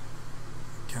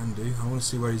 Can do. I want to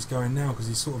see where he's going now because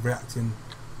he's sort of reacting.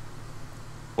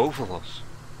 Both of us.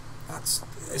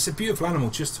 It's a beautiful animal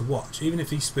just to watch, even if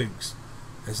he spooks.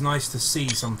 It's nice to see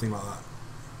something like that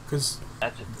because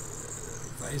That's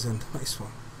it. that is a nice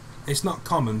one. It's not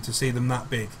common to see them that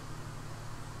big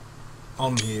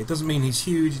on here. It doesn't mean he's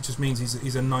huge. It just means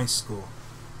he's a nice score.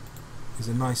 He's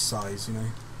a nice size, you know.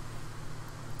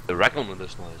 The raglan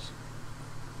is nice.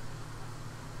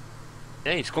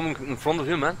 Yeah, he's coming in front of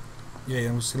you, man. Yeah,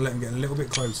 I'm just gonna let him get a little bit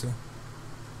closer.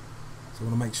 So I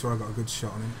want to make sure I got a good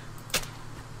shot on him.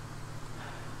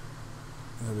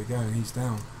 There we go. He's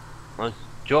down. Nice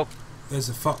job. There's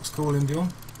a fox calling,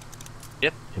 Bjorn.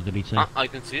 Yep. What did he say? I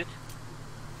can see it.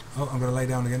 Oh, I'm gonna lay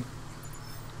down again.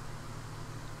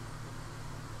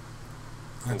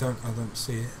 I don't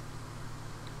see it.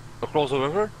 Across the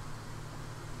river.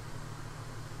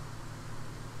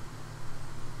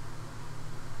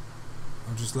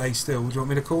 I'll just lay still. Do you want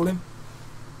me to call him?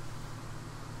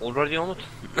 Already on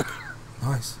it.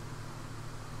 Nice.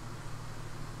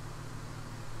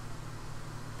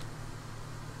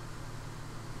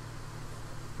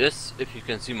 Yes, if you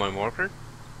can see my marker.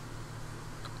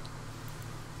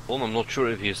 Well, I'm not sure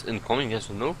if he's incoming, yes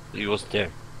or no. He was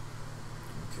there.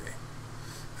 Okay.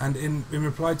 And in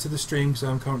reply to the stream, so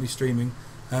I'm currently streaming,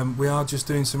 we are just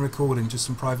doing some recording, just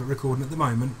some private recording at the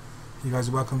moment. You guys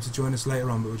are welcome to join us later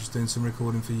on, but we're just doing some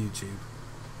recording for YouTube.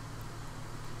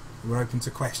 We're open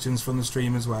to questions from the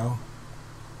stream as well.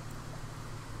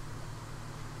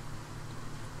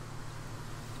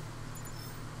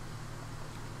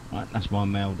 Right, that's my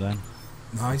mail done.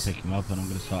 Nice. Pick him up and I'm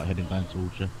going to start heading down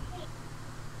towards you.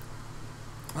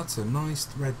 That's a nice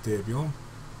red deer, Bjorn.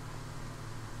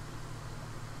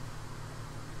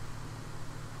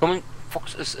 Coming.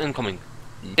 Fox is incoming.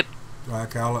 Yep. Right,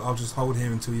 okay, I'll just hold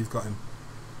here until you've got him.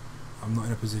 I'm not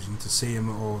in a position to see him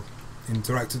or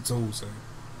interact at all, so...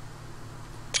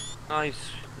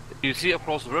 Nice. You see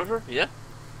across the river? Yeah?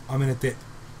 I'm in a dip.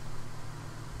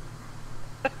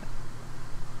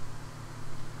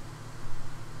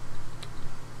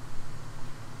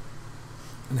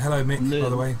 And hello Mick, by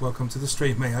the way, welcome to the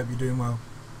stream, mate, hope you're doing well.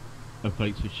 Oh,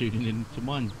 thanks for shooting into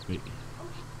mine, Mick.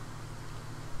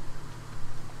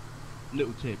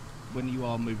 Little tip, when you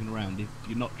are moving around, if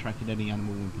you're not tracking any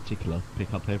animal in particular,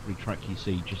 pick up every track you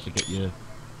see just to get your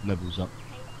levels up.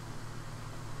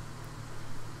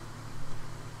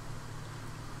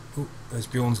 Oh, there's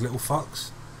Bjorn's little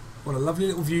fox. What a lovely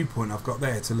little viewpoint I've got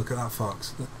there to look at that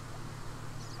fox.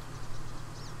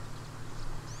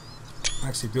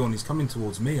 Actually, Bjorn, he's coming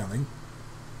towards me, I think.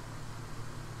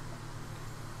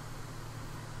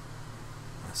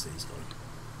 I see he's got him.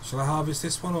 Shall I harvest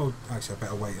this one, or actually I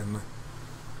better wait and...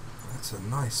 That's a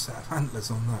nice set of antlers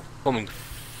on that. Coming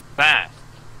fast.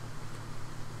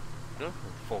 No,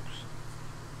 fox.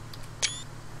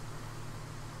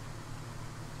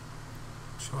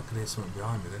 Sure, I can hear something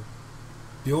behind me then.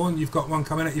 Bjorn, you've got one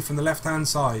coming at you from the left-hand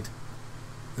side.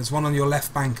 There's one on your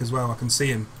left bank as well. I can see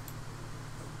him.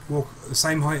 Walk the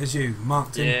same height as you.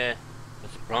 Marked him. Yeah,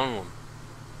 that's a brown one.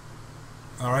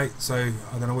 All right. So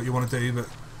I don't know what you want to do, but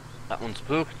That one's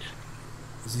spooked.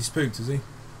 is he spooked? Is he?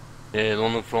 Yeah, the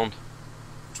one in front.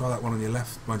 Try that one on your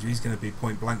left. Mind you, he's going to be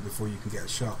point blank before you can get a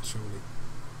shot, surely.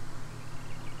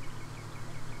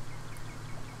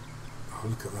 Oh,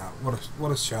 look at that!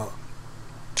 What a shot!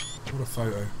 What a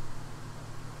photo!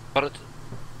 Got it.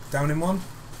 Down in one.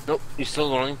 Nope, he's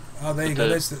still running. Oh, there you go.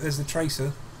 There's the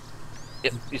tracer.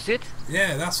 Yep, you see it?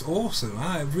 Yeah, that's awesome.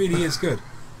 It really is good.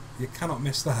 You cannot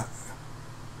miss that.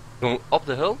 Going up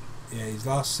the hill. Yeah, he's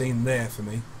last seen there for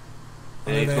me.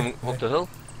 Yeah, he's going up the hill.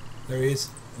 There he is.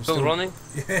 I'm Still running.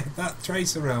 Yeah, that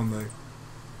trace around though.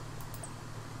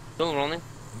 Still running.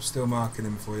 I'm still marking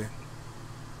him for you.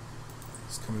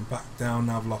 He's coming back down.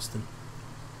 Now I've lost him.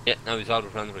 Yeah, now he's out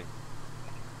of rendering.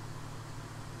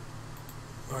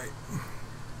 Right.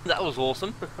 That was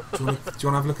awesome. Do you want to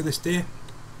have a look at this deer?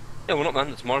 Yeah, we're not, man.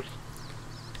 It's marked.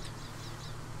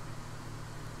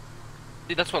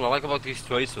 See, that's what I like about these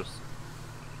tracers.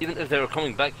 Even if they're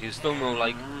coming back, you still know,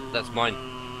 like, that's mine.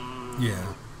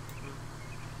 Yeah.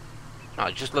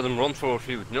 Just let them run for a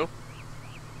few, you know?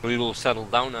 We will settle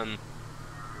down and...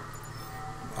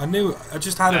 I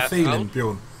just had a feeling, out.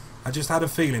 Bjorn. I just had a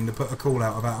feeling to put a call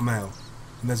out about a male.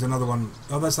 And there's another one.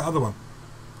 Oh, there's the other one.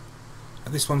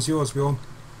 This one's yours, Bjorn.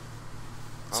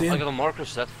 See I him? got a marker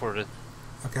set for it.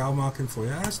 Okay, I'll mark him for you.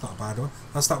 That's not a bad one.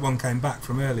 That's that one came back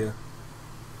from earlier.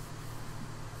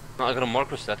 No, I got a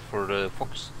marker set for the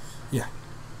fox. Yeah.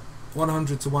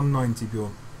 100 to 190,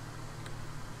 Bjorn.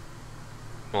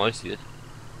 Oh, I see it.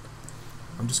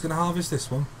 I'm just going to harvest this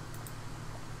one.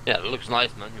 Yeah, it looks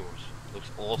nice, man, yours. Looks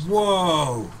awesome.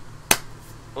 Whoa!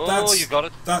 Oh, you got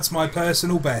it. That's my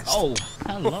personal best. Oh,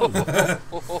 hello.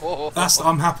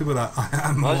 I'm happy with that. I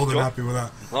am Nice more than job. happy with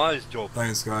that. Nice job.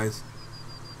 Thanks, guys.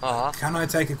 Uh-huh. Can I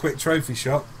take a quick trophy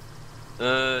shot?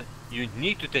 You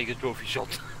need to take a trophy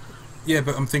shot. Yeah,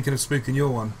 but I'm thinking of spooking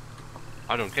your one.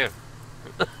 I don't care.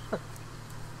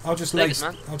 I'll just Take it,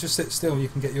 man. I'll just sit still and you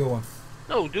can get your one.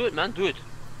 No, do it, man. Do it.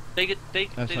 Take it.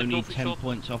 Take That's a only trophy 10 shot.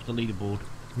 points off the leaderboard.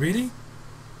 Really?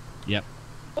 Yep.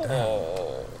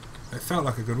 Oh. It felt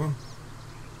like a good one.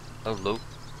 Hello.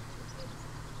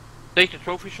 Take the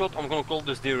trophy shot. I'm gonna call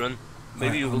this deer in. Maybe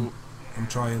Right, you will. I'm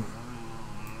trying.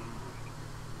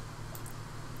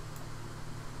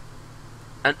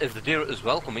 And if the deer is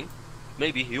welcoming,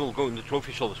 maybe he will go in the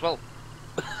trophy shot as well.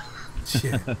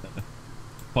 Yeah.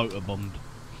 Photo bombed.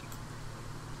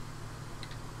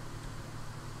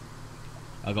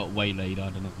 I got waylaid. I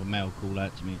had another male call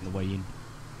out to me on the way in.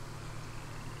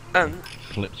 And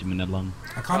Mm. Clipped him in the lung.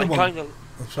 I I kind of want. kind of,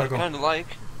 Oh, sorry, go on. kind of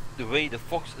like the way the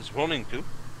fox is running to.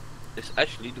 Is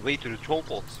actually the way to the troll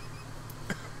pots.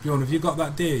 Bjorn, have you got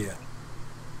that deer yet?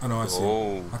 I know, I see.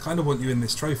 Oh. I kind of want you in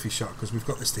this trophy shot because we've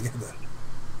got this together.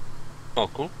 Oh,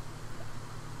 cool.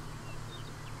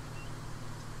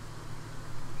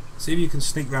 See if you can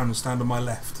sneak round and stand on my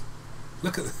left.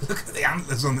 Look at the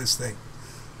antlers on this thing.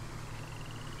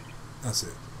 That's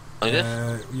it. Like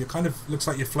this? You kind of looks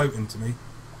like you're floating to me.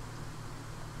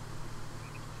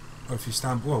 Or if you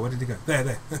stand, whoa, where did he go?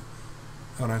 There.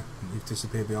 Oh no, you've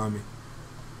disappeared behind me.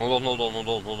 Hold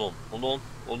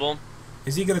on.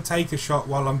 Is he going to take a shot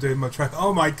while I'm doing my trophy?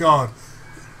 Oh my god!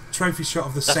 Trophy shot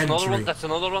of the That's century. another one. That's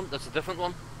another one. That's a different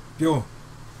one. Bjorn.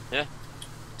 Yeah.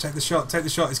 Take the shot.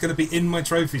 It's going to be in my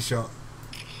trophy shot.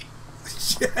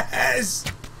 Yes!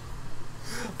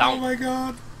 Down. Oh my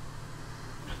god!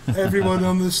 Everyone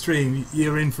on the stream,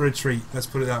 you're in for a treat. Let's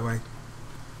put it that way.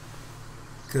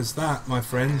 Because that, my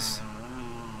friends,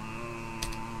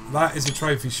 that is a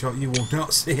trophy shot you will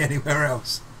not see anywhere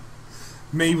else.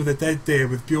 Me with a dead deer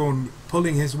with Bjorn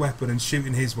pulling his weapon and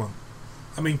shooting his one.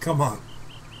 I mean, come on.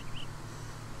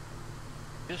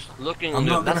 Just looking. I'm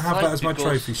not going to have that as my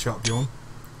trophy shot, Bjorn.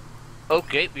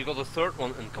 Okay, we got a third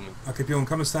one incoming. Okay, Bjorn,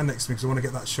 come and stand next to me because I want to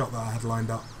get that shot that I had lined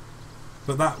up.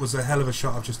 But that was a hell of a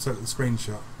shot. I've just took the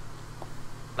screenshot.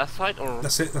 That side or?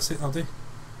 That's it. I'll do.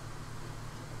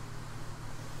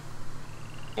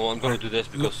 Oh, I'm going to do this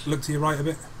because... Look to your right a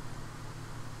bit.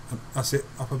 That's it.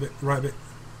 Up a bit. Right a bit.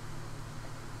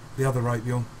 The other right,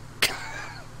 Bjorn.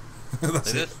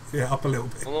 That's it. Yeah, up a little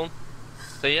bit. Hold on.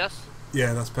 Say yes?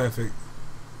 Yeah, that's perfect.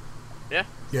 Yeah?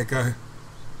 Yeah, go.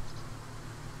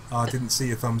 Oh, I didn't see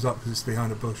your thumbs up because it's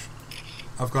behind a bush.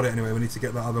 I've got it anyway. We need to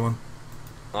get that other one.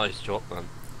 Nice job, man.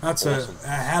 That's awesome. a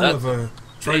hell of a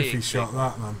trophy shot,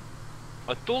 that, man.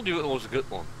 I told you it was a good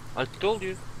one. I told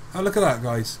you. Oh, look at that,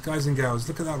 guys and girls.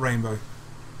 Look at that rainbow.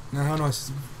 Now, how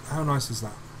nice is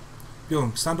that?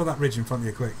 Bjorn, stand on that ridge in front of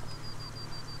you, quick.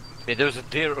 Yeah, there's a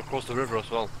deer across the river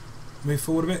as well. Move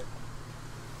forward a bit.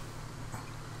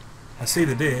 I see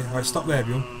the deer. Alright, stop there,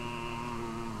 Bjorn.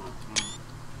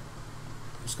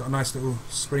 Just got a nice little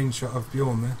screenshot of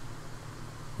Bjorn there,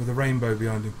 with a rainbow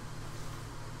behind him.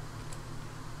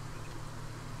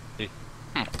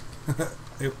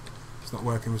 It's not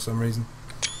working for some reason.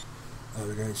 There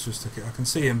we go, it's just took it. I can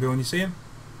see him, Bjorn, you see him?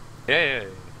 Yeah.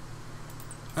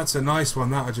 That's a nice one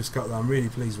that I just got there. I'm really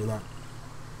pleased with that.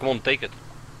 Come on, take it.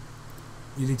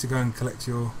 You need to go and collect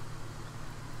your...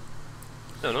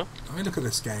 No. I mean, look at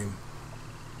this game.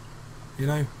 You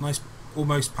know, nice,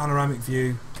 almost panoramic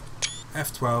view.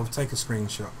 F12, take a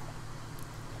screenshot.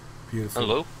 Beautiful.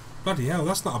 Hello? Bloody hell,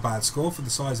 that's not a bad score for the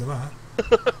size of that.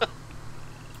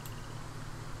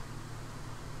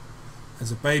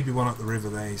 There's a baby one up the river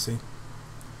there, you see.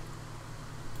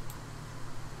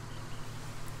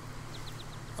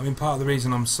 I mean, part of the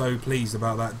reason I'm so pleased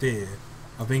about that deer,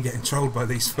 I've been getting trolled by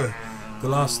these for the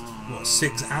last, what,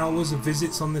 6 hours of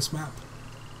visits on this map?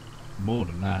 More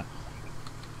than that.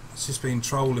 It's just been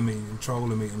trolling me.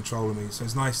 So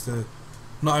it's nice to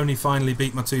not only finally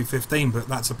beat my 215, but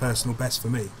that's a personal best for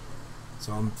me.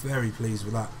 So I'm very pleased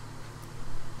with that.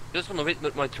 Just gonna wait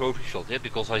with my trophy shot, yeah,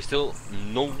 because I still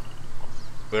know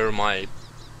where my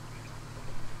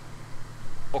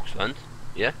fox went,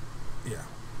 yeah? Yeah.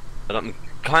 But I'm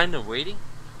kind of waiting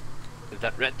if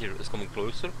that red deer is coming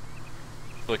closer,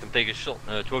 so I can take a shot,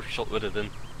 trophy shot with it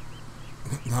then.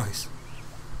 Nice.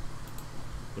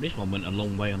 Well, this one went a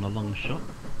long way on a long shot.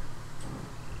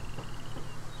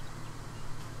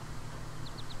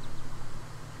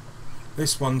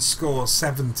 This one scores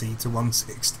 70 to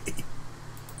 160.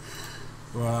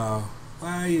 Wow.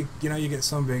 Well, you know, you get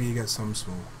some big, you get some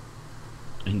small.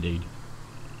 Indeed.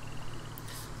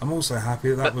 I'm also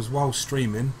happy that was while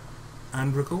streaming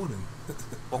and recording.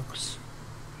 Fox.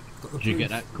 Did you get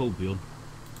that call, Bjorn?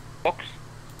 Fox?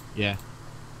 Yeah.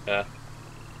 Yeah.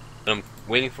 I'm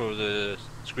waiting for the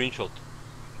screenshot.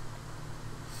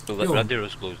 So that red deer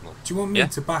is close now. Do you want me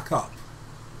to back up?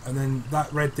 And then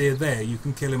that red deer there, you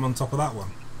can kill him on top of that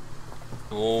one.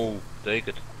 Oh, take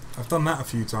it. I've done that a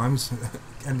few times.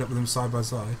 End up with them side by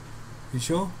side. You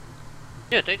sure?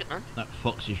 Yeah, take it, man. That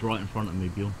fox is right in front of me,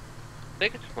 Bjorn.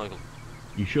 Take it, Michael.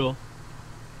 You sure?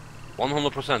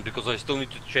 100%, because I still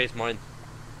need to chase mine.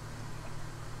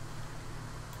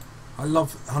 I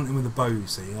love hunting with a bow, you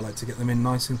see. I like to get them in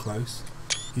nice and close.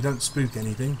 You don't spook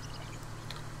anything.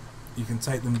 You can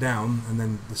take them down, and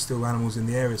then there's still animals in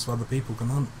the area so other people can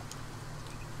hunt.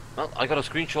 Well, I got a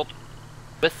screenshot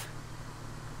with.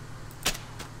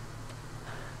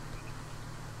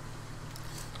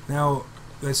 Now,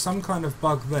 there's some kind of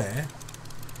bug there,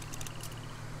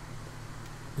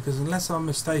 because unless I'm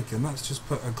mistaken, that's just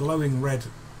put a glowing red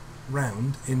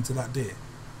round into that deer.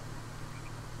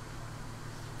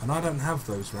 And I don't have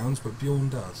those rounds, but Bjorn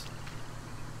does.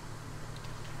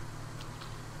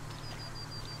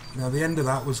 Now, the end of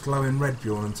that was glowing red,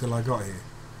 Bjorn, until I got here.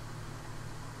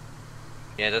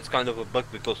 Yeah, that's kind of a bug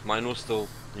because mine was still,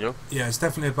 you know. Yeah, it's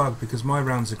definitely a bug because my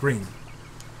rounds are green.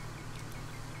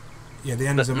 Yeah, the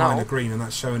ends of mine are green, and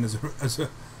that's showing as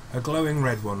a glowing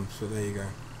red one. So there you go.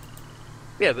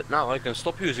 Yeah, but now I can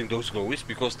stop using those glowies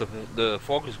because the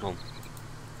fog is gone.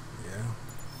 Yeah.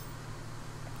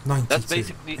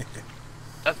 92.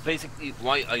 That's basically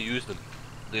why I use them,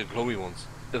 the glowy ones.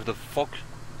 If the fog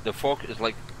is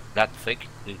like that thick,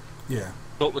 yeah.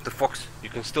 But with the fox, you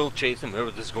can still chase him wherever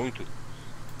it is going to.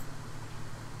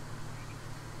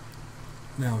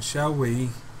 Now, shall we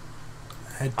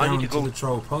head I down need to to go. the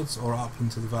troll pods or up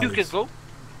into the valleys? You can go.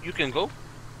 You can go.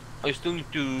 I still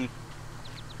need to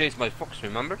chase my fox,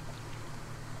 remember?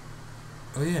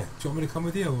 Oh yeah. Do you want me to come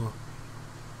with you? Or?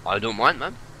 I don't mind,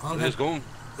 man. I'll Let's go.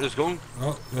 Let's go.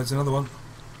 Oh, there's another one.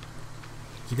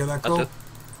 Did you get that call?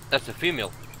 That's a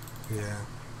female. Yeah.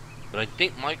 But I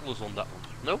think Michael's on that one.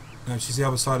 No? No, she's the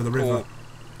other side of the river. Oh.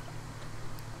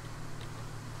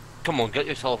 Come on, get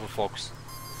yourself a fox.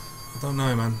 I don't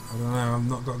know, man. I don't know. I've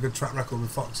not got a good track record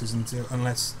with foxes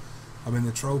unless I'm in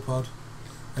the troll pod.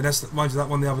 And that's, mind you, that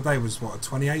one the other day was what, a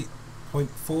 28.4,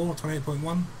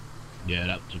 28.1? Yeah,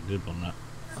 that was a good one, that.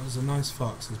 That was a nice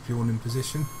fox. It's pure in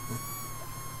position.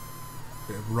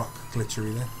 Bit of rock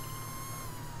glittery there.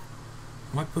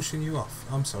 Am I pushing you off?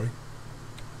 I'm sorry.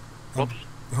 Whoops.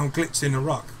 I'm glitching a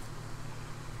rock.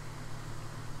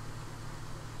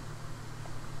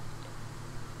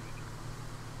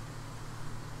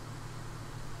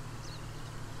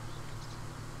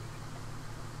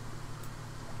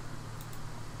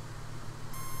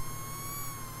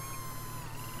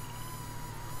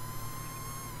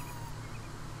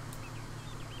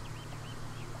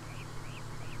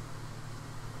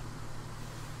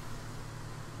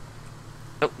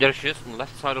 Oh, there she is, on the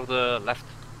left side of the left.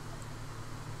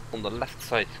 On the left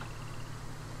side.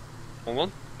 Hold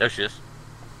on. There she is.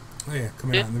 Oh yeah,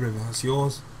 coming out in the river. That's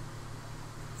yours.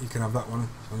 You can have that one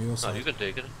on your Oh, side. you can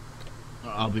take it.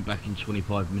 I'll be back in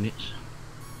 25 minutes.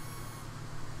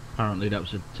 Apparently that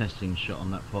was a testing shot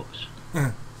on that fox.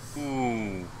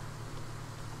 Ooh.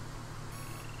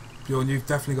 Bjorn, you've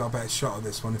definitely got a better shot at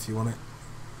this one if you want it.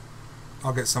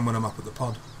 I'll get someone I'm up at the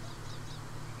pod.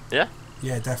 Yeah?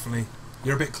 Yeah, definitely.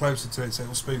 You're a bit closer to it, so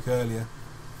it'll spook earlier.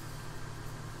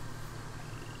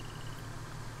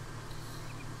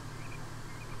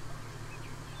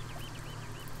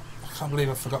 I can't believe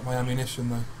I forgot my ammunition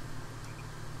though.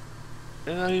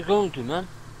 Where are you going to, man?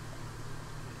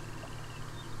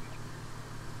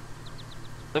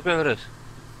 Look where it is.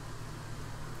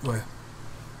 Where?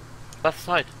 Left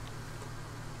side.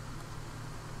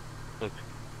 Look.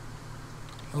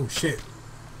 Oh shit.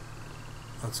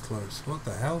 That's close. What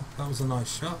the hell? That was a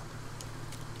nice shot.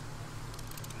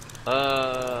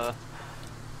 Uh.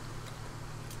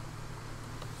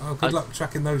 Oh, good luck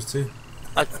tracking those two.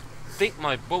 I think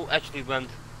my bow actually went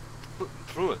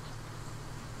through it.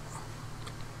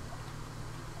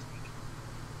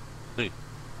 See?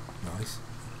 Nice.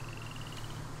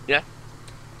 Yeah.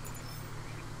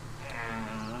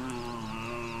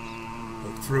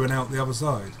 But through and out the other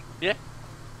side? Yeah.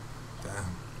 Damn.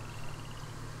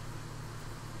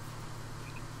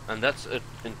 And that's an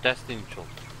intestine shot.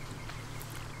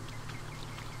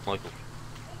 Michael.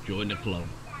 Join the flow.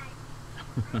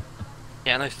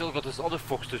 Yeah, and I still got this other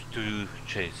fox to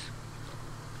chase.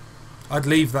 I'd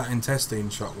leave that intestine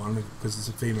shot one because it's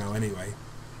a female anyway.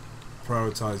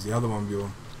 Prioritise the other one,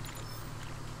 Bjorn.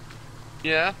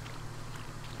 Yeah.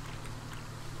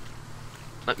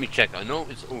 Let me check. I know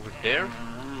it's over there.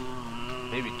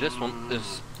 Maybe this one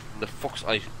is the fox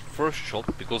I first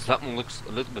shot because that one looks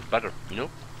a little bit better, you know?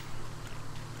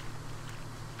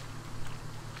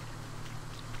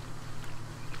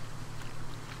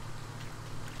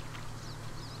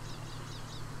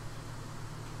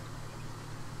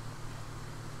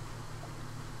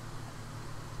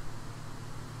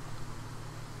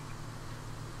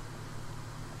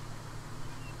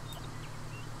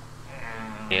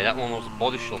 Yeah, that one was a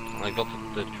body shot, and I got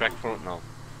the track for it now.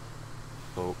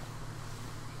 So,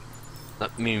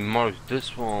 let me mark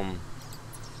this one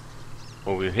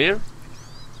over here.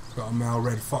 Got a male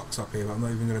red fox up here, but I'm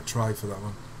not even going to try for that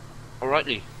one.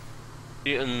 Alrighty.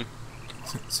 See you in...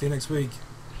 See you next week.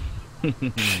 yeah,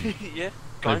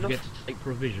 Don't kind forget of. to take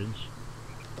provisions.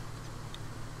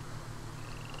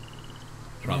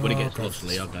 Right, when it gets God,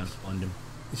 costly, I'll go and find him.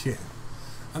 Yeah.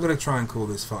 I'm going to try and call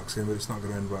this fox in, but it's not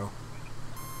going to end well.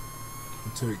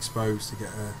 I'm too exposed to get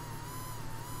a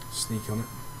sneak on it.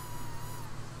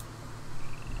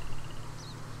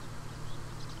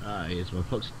 Ah, here's my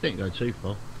fox. Didn't go too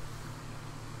far.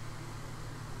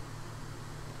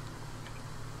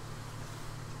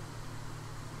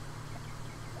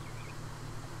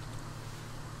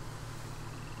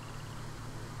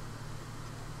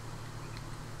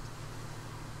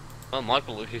 Well,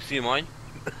 Michael, if you see mine...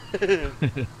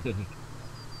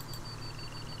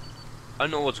 I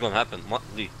know what's gonna happen.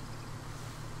 Lee.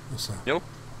 What's that? You know?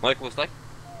 Michael was like...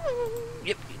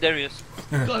 Yep, there he is.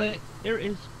 Got it. Here it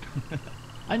is.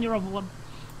 And your other one.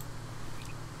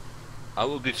 I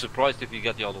will be surprised if you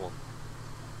get the other one.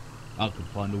 I could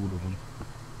find all of them.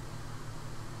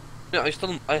 Yeah,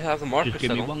 I have a marker Just give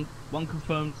set me on. one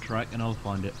confirmed track and I'll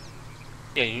find it.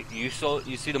 Yeah, you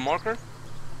see the marker?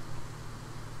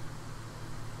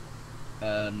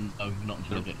 No, not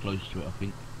until I get close to it, I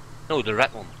think. No, the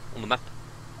red one on the map.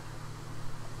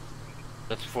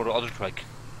 That's for the other track.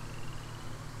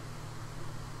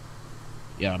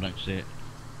 Yeah, I don't see it.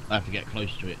 I have to get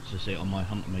close to it to see it on my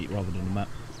hunter meet rather than the map.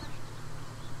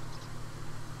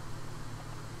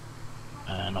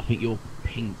 And I think you're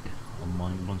pink on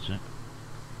mine, one sec.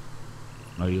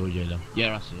 No, you're yellow.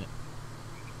 Yeah, I see it.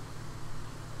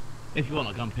 If you want,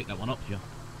 I'll go and pick that one up for you.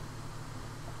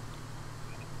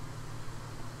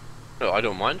 No, I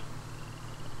don't mind.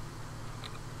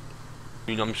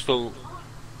 I mean, I'm still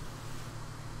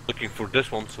looking for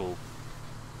this one, so...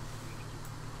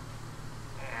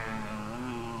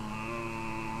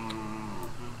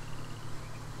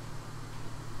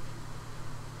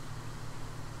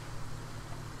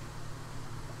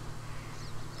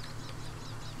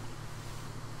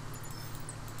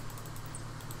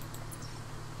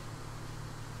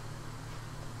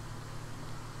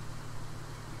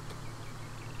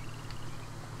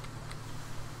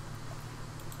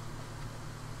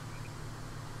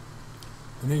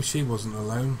 I knew she wasn't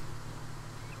alone.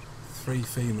 3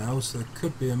 females, so there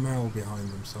could be a male behind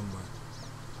them somewhere.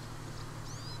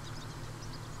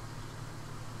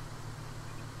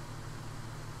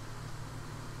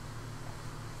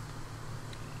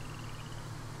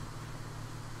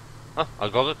 Ah, I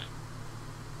got it.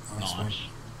 Nice one.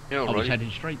 Yeah, I was alright.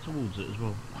 heading straight towards it as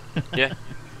well. Yeah,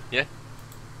 yeah.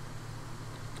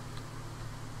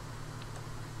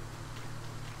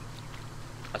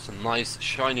 That's a nice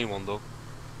shiny one though.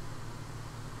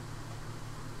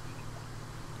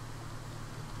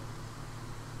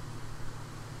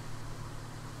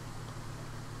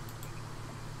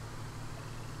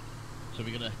 So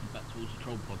we're gonna head back towards the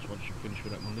troll pods once you finish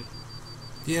with that one, Lee?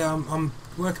 Yeah, I'm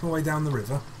working my way down the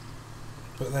river,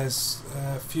 but there's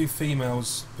a few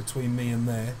females between me and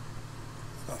there.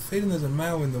 I've got a feeling there's a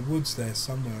male in the woods there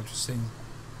somewhere. I've just seen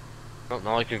Oh,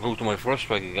 now I can go to my first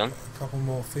track again. a couple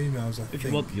more females, I If think.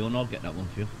 you want, Bjorn, I'll get that one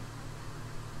for you.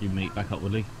 You meet back up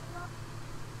with Lee.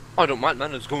 I don't mind,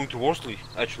 man. It's going towards Lee,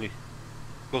 actually.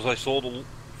 Because I saw the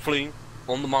fleeing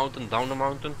on the mountain, down the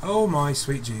mountain. Oh my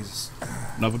sweet Jesus.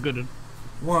 Another good one.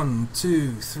 1,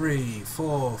 2, 3,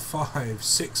 4, 5,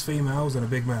 6 females and a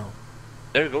big male.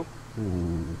 There you go.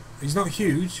 Ooh. He's not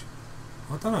huge.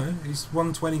 I don't know. He's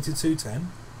 120 to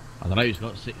 210. I don't know, he's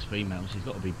got 6 females, he's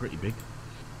got to be pretty big.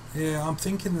 Yeah, I'm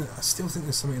thinking that. I still think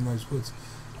there's something in those woods.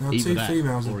 Now, Either 2 that,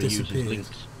 females or have he uses disappeared.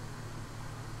 lynx.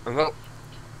 And well,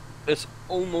 it's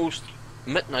almost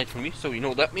midnight for me, so you know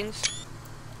what that means?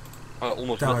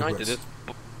 Almost Dowry midnight, Blitz. it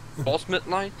is past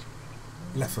midnight?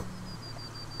 Leffer.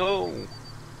 No.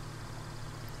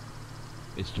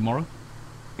 It's tomorrow?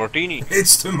 Martini.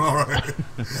 It's tomorrow.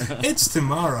 It's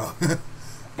tomorrow.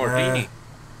 Martini.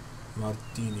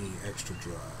 Martini extra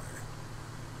dry.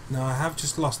 Now I have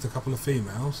just lost a couple of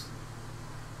females.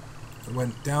 I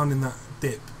went down in that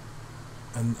dip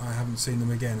and I haven't seen them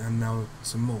again, and now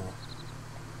some more.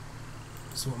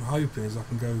 So what I'm hoping is I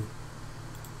can go...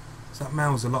 So that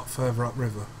male's a lot further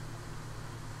upriver.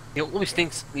 He always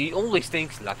thinks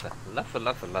Leffe.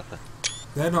 Leffe.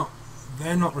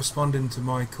 They're not responding to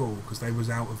my call because they was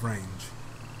out of range.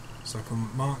 So I can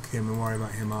mark him and worry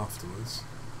about him afterwards.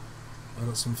 I've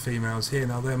got some females here.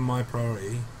 Now they're my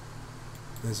priority.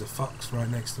 There's a fox right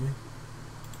next to me.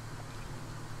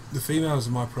 The females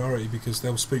are my priority because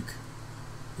they'll spook.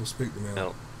 They'll spook the male.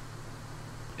 No.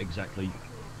 Exactly.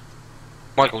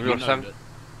 Michael, You you're know Sam. that-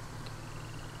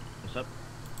 What's up?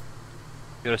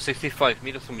 You're 65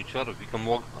 meters from each other. We can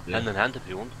walk Yeah. hand in hand if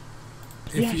you want.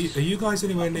 Are you guys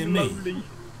anywhere near me? Lovely.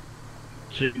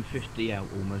 250 out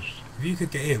almost. If you could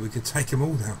get here, we could take them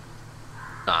all down.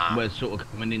 Nah. We're sort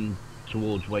of coming in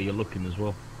towards where you're looking as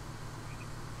well.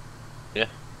 Yeah.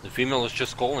 The female is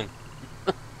just calling.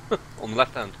 On the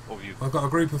left hand of you. I've got a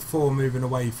group of 4 moving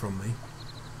away from me.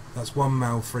 That's 1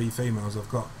 male, 3 females. I've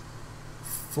got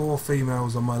 4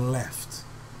 females on my left.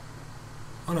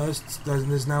 Oh no,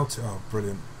 there's now 2. Oh,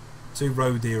 brilliant. 2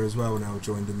 roe deer as well now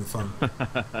joined in the fun.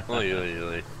 Oi, oi,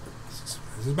 oi.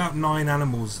 There's about 9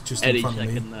 animals just Any in front of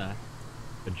me. second there,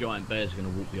 a giant bear's going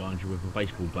to walk behind you with a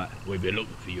baseball bat. We'll be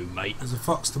looking for you, mate. There's a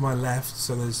fox to my left,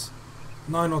 so there's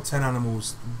 9 or 10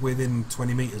 animals within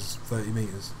 20 metres, 30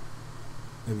 metres.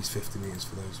 Maybe it's 50 metres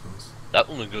for those ones. That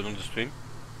one is good on the stream.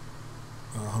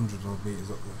 100 odd metres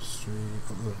up the stream,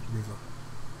 up the river.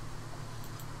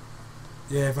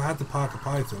 Yeah, if I had the Parker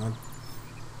Python,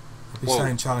 I'd be Whoa.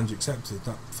 saying challenge accepted.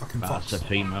 That fucking fox. That's a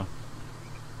female.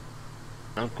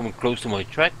 I'm coming close to my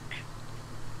track.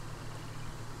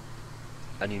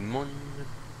 Any mon?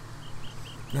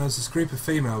 Now there's this group of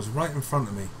females right in front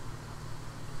of me.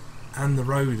 And the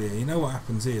roe deer. You know what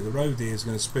happens here? The roe deer is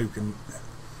going to spook and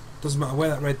Doesn't matter where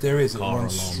that red deer is, it'll Car run alarm.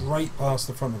 straight past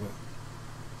the front of it.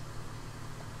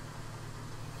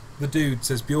 The dude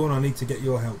says, Bjorn, I need to get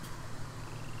your help.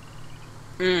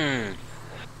 Hmm.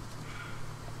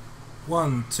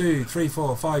 1, 2, 3,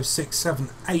 4, 5, 6, 7,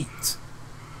 8.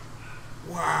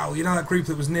 Wow, you know that group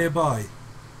that was nearby?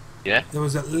 Yeah? There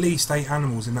was at least 8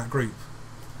 animals in that group.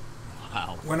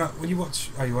 Wow. When you watch,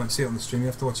 oh, you won't see it on the stream, you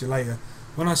have to watch it later.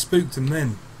 When I spooked them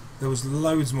then, there was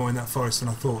loads more in that forest than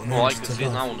I thought. And Oh, they I just can took see it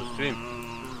off. now on the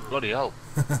stream. Bloody hell.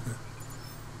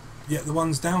 Yeah, the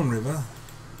ones downriver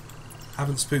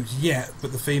haven't spooked yet,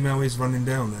 but the female is running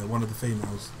down there, one of the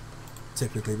females,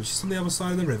 typically, but she's on the other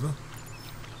side of the river.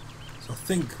 So I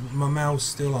think my mouth's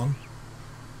still on.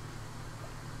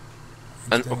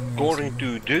 He's And down there according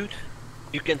somewhere. to Dude,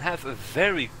 you can have a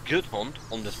very good hunt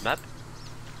on this map.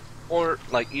 Or,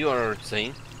 like you are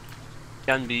saying,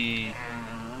 can be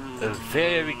a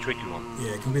very tricky one.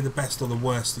 Yeah, it can be the best or the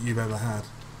worst that you've ever had.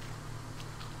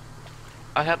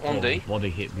 I had one day. Body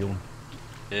hit Bjorn.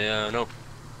 Yeah, I know.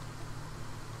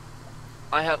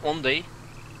 I had one day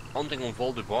hunting on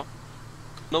bois.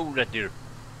 No red deer.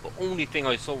 The only thing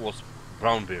I saw was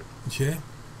brown bear. Yeah?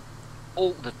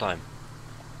 All the time.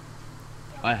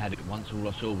 I had it once, all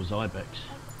I saw was ibex.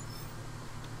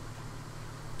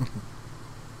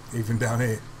 Even down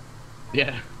here.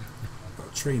 Yeah, Got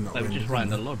a tree not they were windy, just right in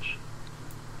the isn't there? lodge.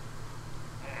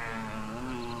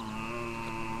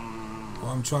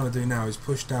 What I'm trying to do now is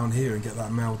push down here and get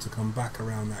that male to come back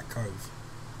around that cove.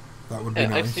 That would be Yeah,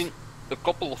 nice. I've seen a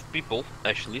couple of people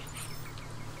actually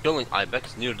killing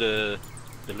ibex near the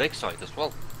lakeside as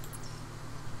well.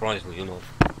 Surprisingly, you know.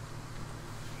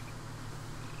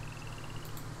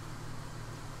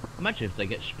 Imagine if they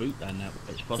get spooked down there.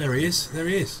 It's possible. There he is, there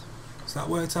he is. So that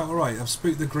worked out alright. I've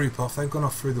spooked the group off, they've gone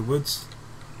off through the woods.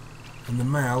 And the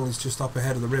male is just up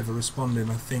ahead of the river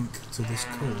responding, I think, to this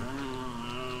call.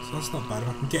 So that's not bad. If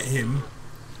I can get him,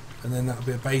 and then that'll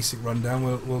be a basic rundown.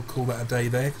 We'll call that a day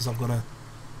there, because I've got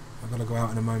to go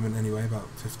out in a moment anyway, about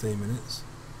 15 minutes.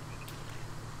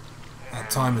 That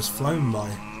time has flown by.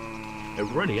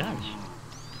 It really has.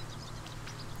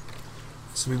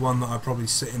 This will be one that I probably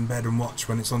sit in bed and watch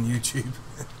when it's on YouTube.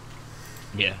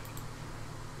 Yeah.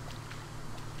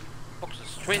 Fox is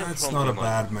straight in That's front not a of you,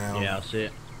 bad male. Yeah, I see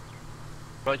it.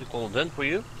 Try to call then for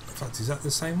you. In fact, is that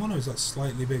the same one or is that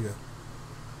slightly bigger?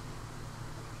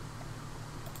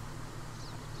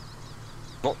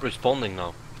 Not responding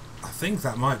now. I think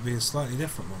that might be a slightly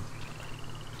different one.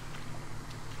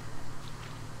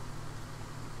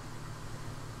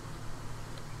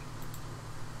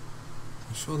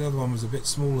 I'm sure the other one was a bit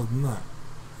smaller than that,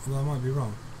 although I might be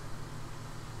wrong.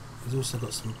 He's also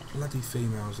got some bloody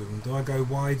females with him. Do I go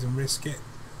wide and risk it,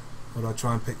 or do I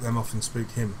try and pick them off and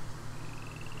spook him?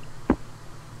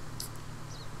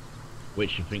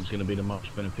 Which you think's going to be the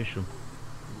most beneficial?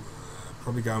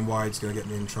 Probably going wide's going to get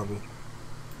me in trouble.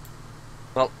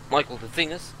 Well, Michael, the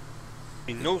thing is,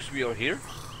 he knows we are here,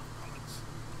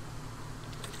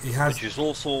 He has which is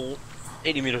also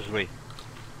 80 meters away.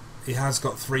 he has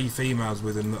got 3 females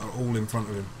with him that are all in front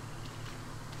of him.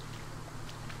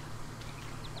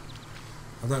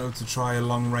 I don't know if to try a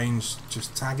long range,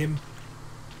 just tag him.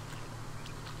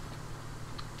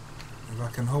 If I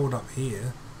can hold up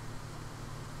here,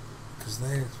 because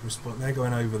they're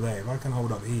going over there. If I can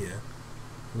hold up here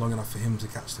long enough for him to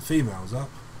catch the females up,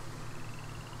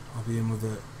 I'll be in with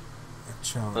a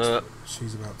chance.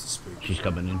 She's about to speak. She's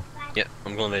coming in. Yeah,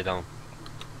 I'm gonna lay down.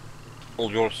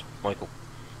 All yours, Michael.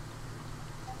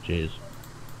 Cheers.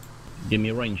 Give me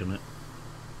a range on it.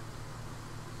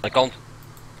 I can't.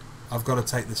 I've got to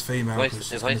take this female. 'cause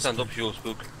she's If I gonna stand speak. up, you'll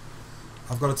spook.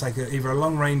 I've got to take either a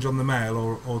long range on the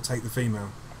male or take the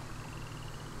female.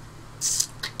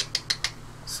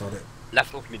 Sod it.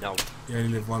 Left of me now. You only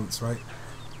live once, right?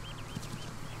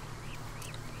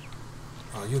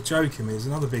 Oh, you're joking me. There's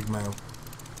another big male.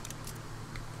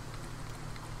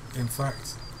 In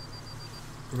fact,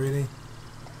 really?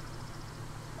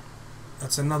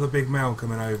 That's another big male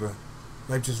coming over.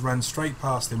 They've just ran straight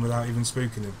past him without even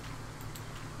spooking him.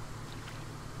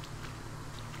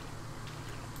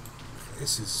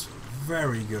 This is a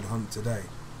very good hunt today.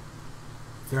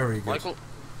 Very good. Michael,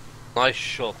 nice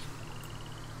shot.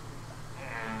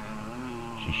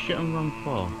 She shit and run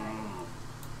far.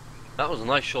 That was a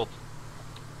nice shot.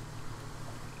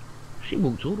 She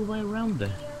walked all the way around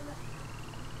there.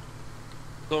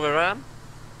 So where I am?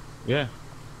 Yeah.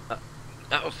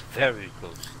 That was very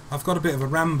close. I've got a bit of a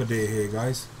Rambo deer here,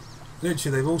 guys.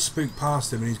 Literally, they've all spooked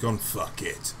past him and he's gone, fuck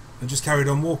it, and just carried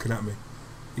on walking at me.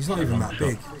 He's not even that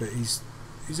big, but he's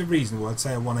a reasonable, I'd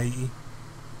say a 180. It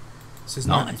says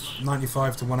Nice.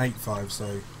 95 to 185,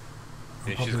 so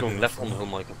Yeah, probably she's going do left it on the for hill,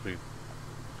 Michael, for you.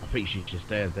 I think she's just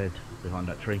there, dead, behind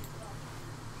that tree.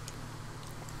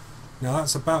 Now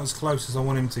that's about as close as I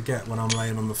want him to get when I'm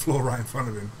laying on the floor right in front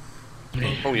of him.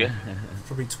 Oh yeah?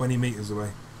 Probably 20 metres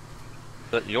away.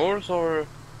 Is that yours or...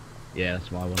 Yeah,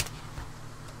 that's my one.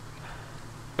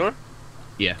 Sure?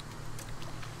 Yeah.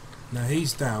 Now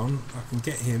he's down, I can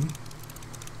get him,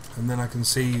 and then I can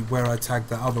see where I tagged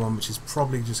that other one, which is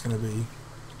probably just going to be,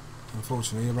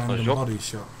 unfortunately, a random shot. body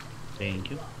shot.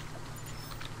 Thank you.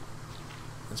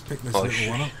 Let's pick this Oh, little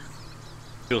one up.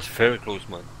 Feels very close,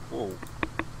 man. Whoa.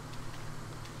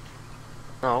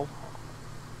 Now,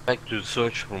 back to the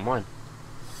search for mine.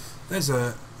 There's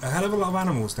a hell of a lot of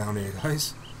animals down here,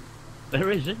 guys. There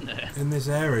is, isn't there? In this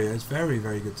area, it's very,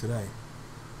 very good today.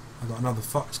 I've got another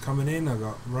fox coming in, I've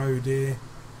got roe deer,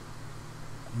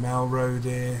 male roe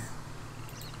deer,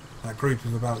 that group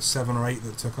of about 7 or 8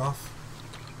 that took off.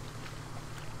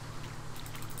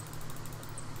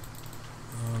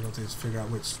 All I've got to do is figure out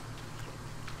which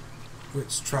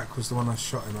track was the one I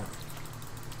shot him at.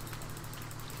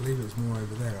 I believe it was more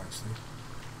over there actually.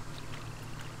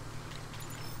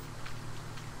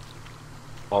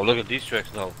 Oh, look at these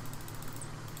tracks now.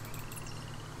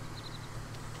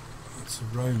 That's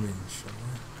a roaming shot,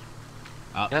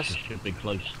 right? Up, Yes. she should be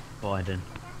close by then.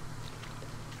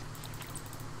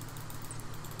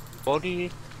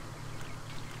 Body.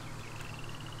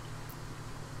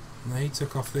 No, he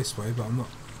took off this way, but I'm not.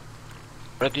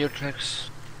 Radio tracks.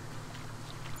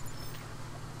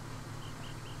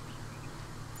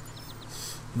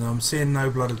 No, I'm seeing no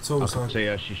blood at all, I so can see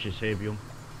her, she's just here, Bjorn.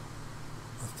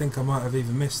 I think I might have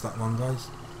even missed that one, guys.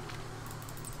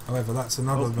 However, that's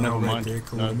another Oh, male never red mind. deer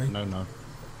calling me. No.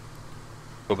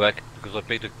 Go back, because I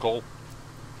paid the call.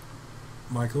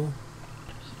 Michael,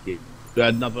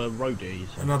 Another roe deer, you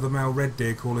said? another male red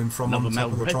deer calling from Another on top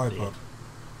male of the red tripod.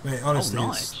 Mate, honestly,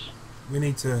 oh, it's, nice. we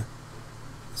need to.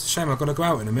 It's a shame I've got to go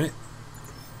out in a minute.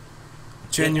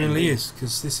 Genuinely Yeah, is,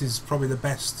 because this is probably the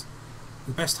best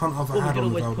hunt I've Well, we had can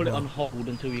on the always Gold put it Bar. on hold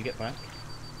until you get back.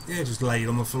 Yeah, just laid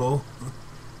on the floor.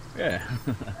 Yeah.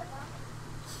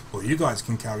 Well, you guys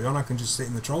can carry on. I can just sit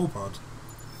in the troll pod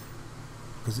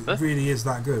because it Huh? really is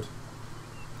that good.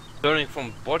 Turning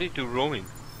from body to roaming,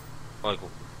 Michael.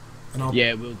 And I'll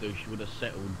Yeah, we'll do. She would have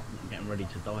settled, getting ready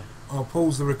to die. I'll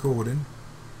pause the recording.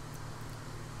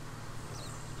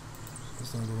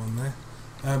 There's another one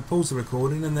there. Pause the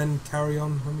recording and then carry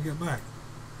on when we get back.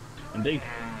 Indeed.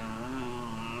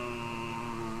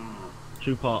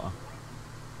 Two-parter.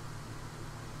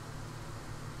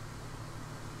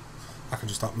 I can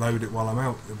just upload it while I'm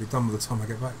out. It'll be done by the time I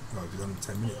get back. Well, it'll be done in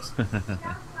 10 minutes.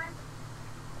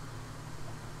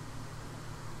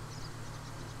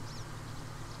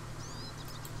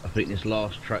 I think this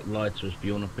last track lied to us,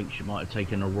 Bjorn. I think she might have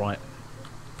taken a right.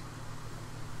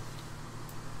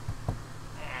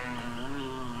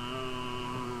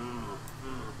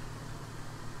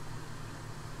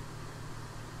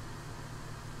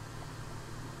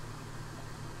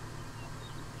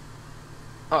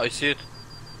 Oh, I see it.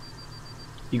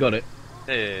 You got it?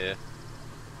 Yeah.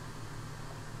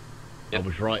 Yep. I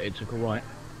was right, it took a right.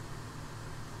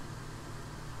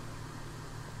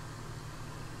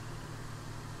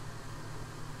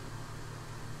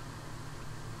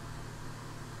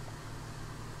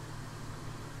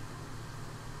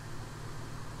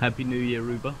 Happy New Year,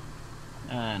 Uber.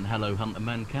 And hello, Hunter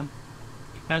Man Cam.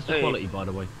 How's the Hey. quality, by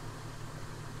the way?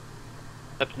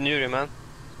 Happy New Year, man.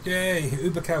 Yay,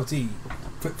 Uber Cowty.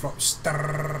 Flip flop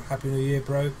star. Happy New Year,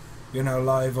 bro. You're now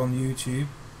live on YouTube.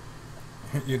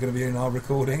 You're going to be in our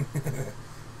recording.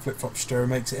 Flip flop stir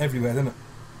makes it everywhere, doesn't it?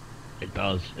 It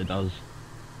does, it does.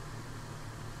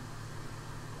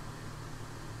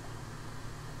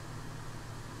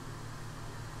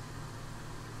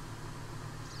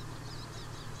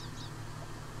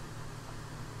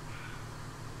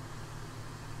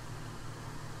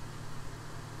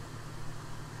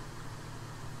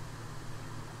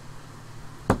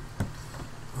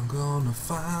 I'm gonna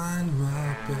find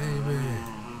my baby.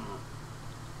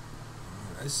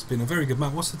 It's been a very good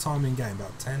match. What's the time in game?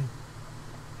 About 10?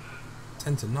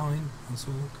 10 to 9, that's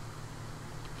all.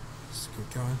 Let's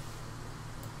get going.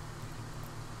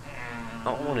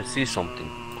 I want to see something.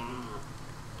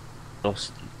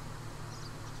 Lost.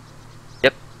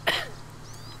 Yep.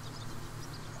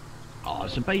 Oh,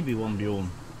 it's a baby one, Bjorn.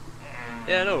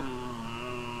 Yeah, I know.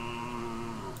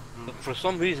 But for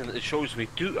some reason, it shows me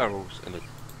 2 arrows in it.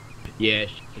 Yeah,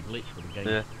 it's just a glitch for the game.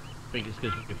 Yeah. I think it's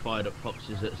because we fired up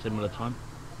foxes at a similar time.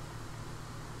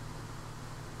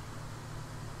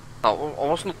 I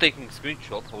was not taking a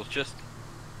screenshot, I was just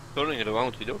turning it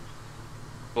around, you know?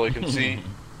 So I can see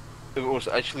if it was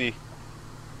actually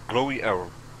glowy arrow.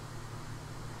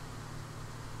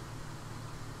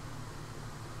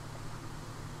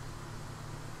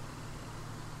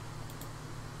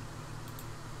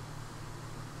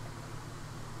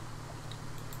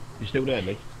 You still there,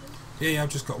 Lee? Yeah, I've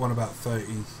just got one about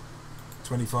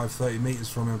 25, 30 metres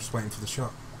from me. I'm just waiting for the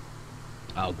shot.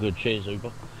 Oh, good. Cheers,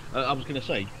 Uber. I was going to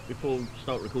say, before we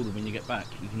start recording, when you get back,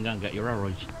 you can go and get your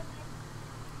arrows.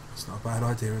 It's not a bad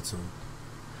idea at all.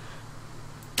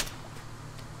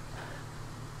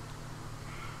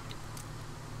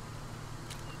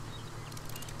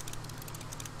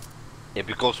 Yeah,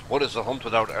 because what is a hunt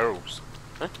without arrows?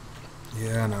 Huh?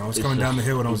 Yeah, I know. I was It's coming down just- the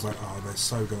hill and I was like, oh, they're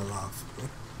so going to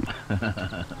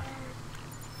laugh.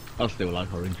 I still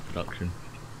like our introduction.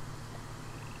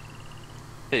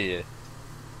 Yeah.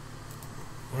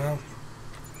 Well,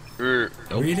 Oh,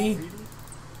 really?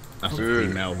 that's a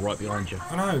female right behind you.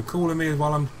 I know, calling me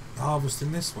while I'm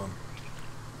harvesting this one.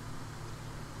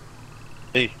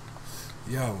 Hey.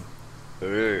 Yo.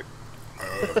 Hey.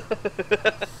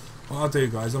 What I'll do,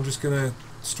 guys, I'm just going to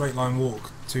straight line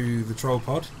walk to the troll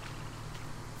pod.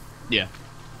 Yeah.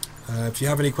 If you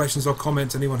have any questions or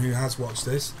comments, anyone who has watched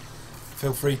this,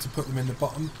 feel free to put them in the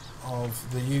bottom of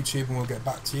the YouTube and we'll get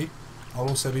back to you. I'll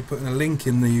also be putting a link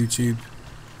in the YouTube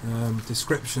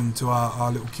description to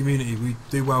our little community. We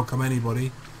do welcome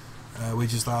anybody. We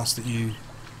just ask that you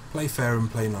play fair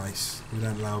and play nice. We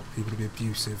don't allow people to be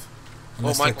abusive. Oh,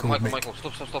 Unless they're Michael, called Michael, Mick.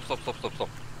 Michael, stop.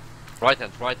 Right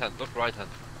hand, look right hand.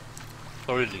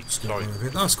 Sorry, Lee, Just get sorry. on with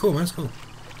it. That's cool, man, that's cool.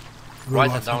 Real Right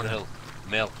life, hand isn't it? downhill.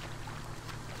 Male.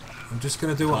 I'm just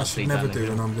going to do what I Can't should see never down the do,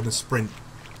 hill. and I'm going to sprint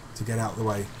to get out of the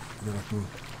way, and then I can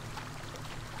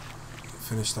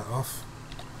finish that off.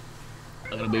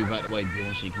 I'm going to move out the way,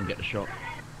 Bjorn, so you can get the shot.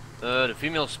 The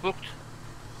female spooked.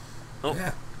 Oh.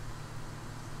 Yeah.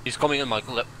 He's coming in,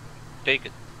 Michael. Take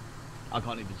it. I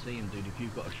can't even see him, dude. If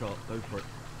you've got a shot, go for it.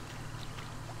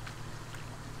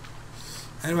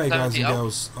 Anyway, guys 70 and out.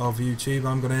 girls of YouTube,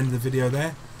 I'm going to end the video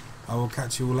there. I will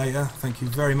catch you all later. Thank you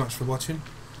very much for watching.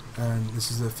 And this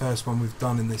is the first one we've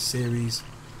done in this series.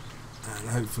 And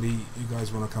hopefully you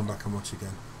guys want to come back and watch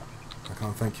again. I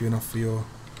can't thank you enough for your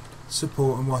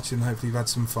support and watching. Hopefully you've had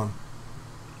some fun.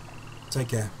 Take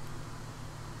care.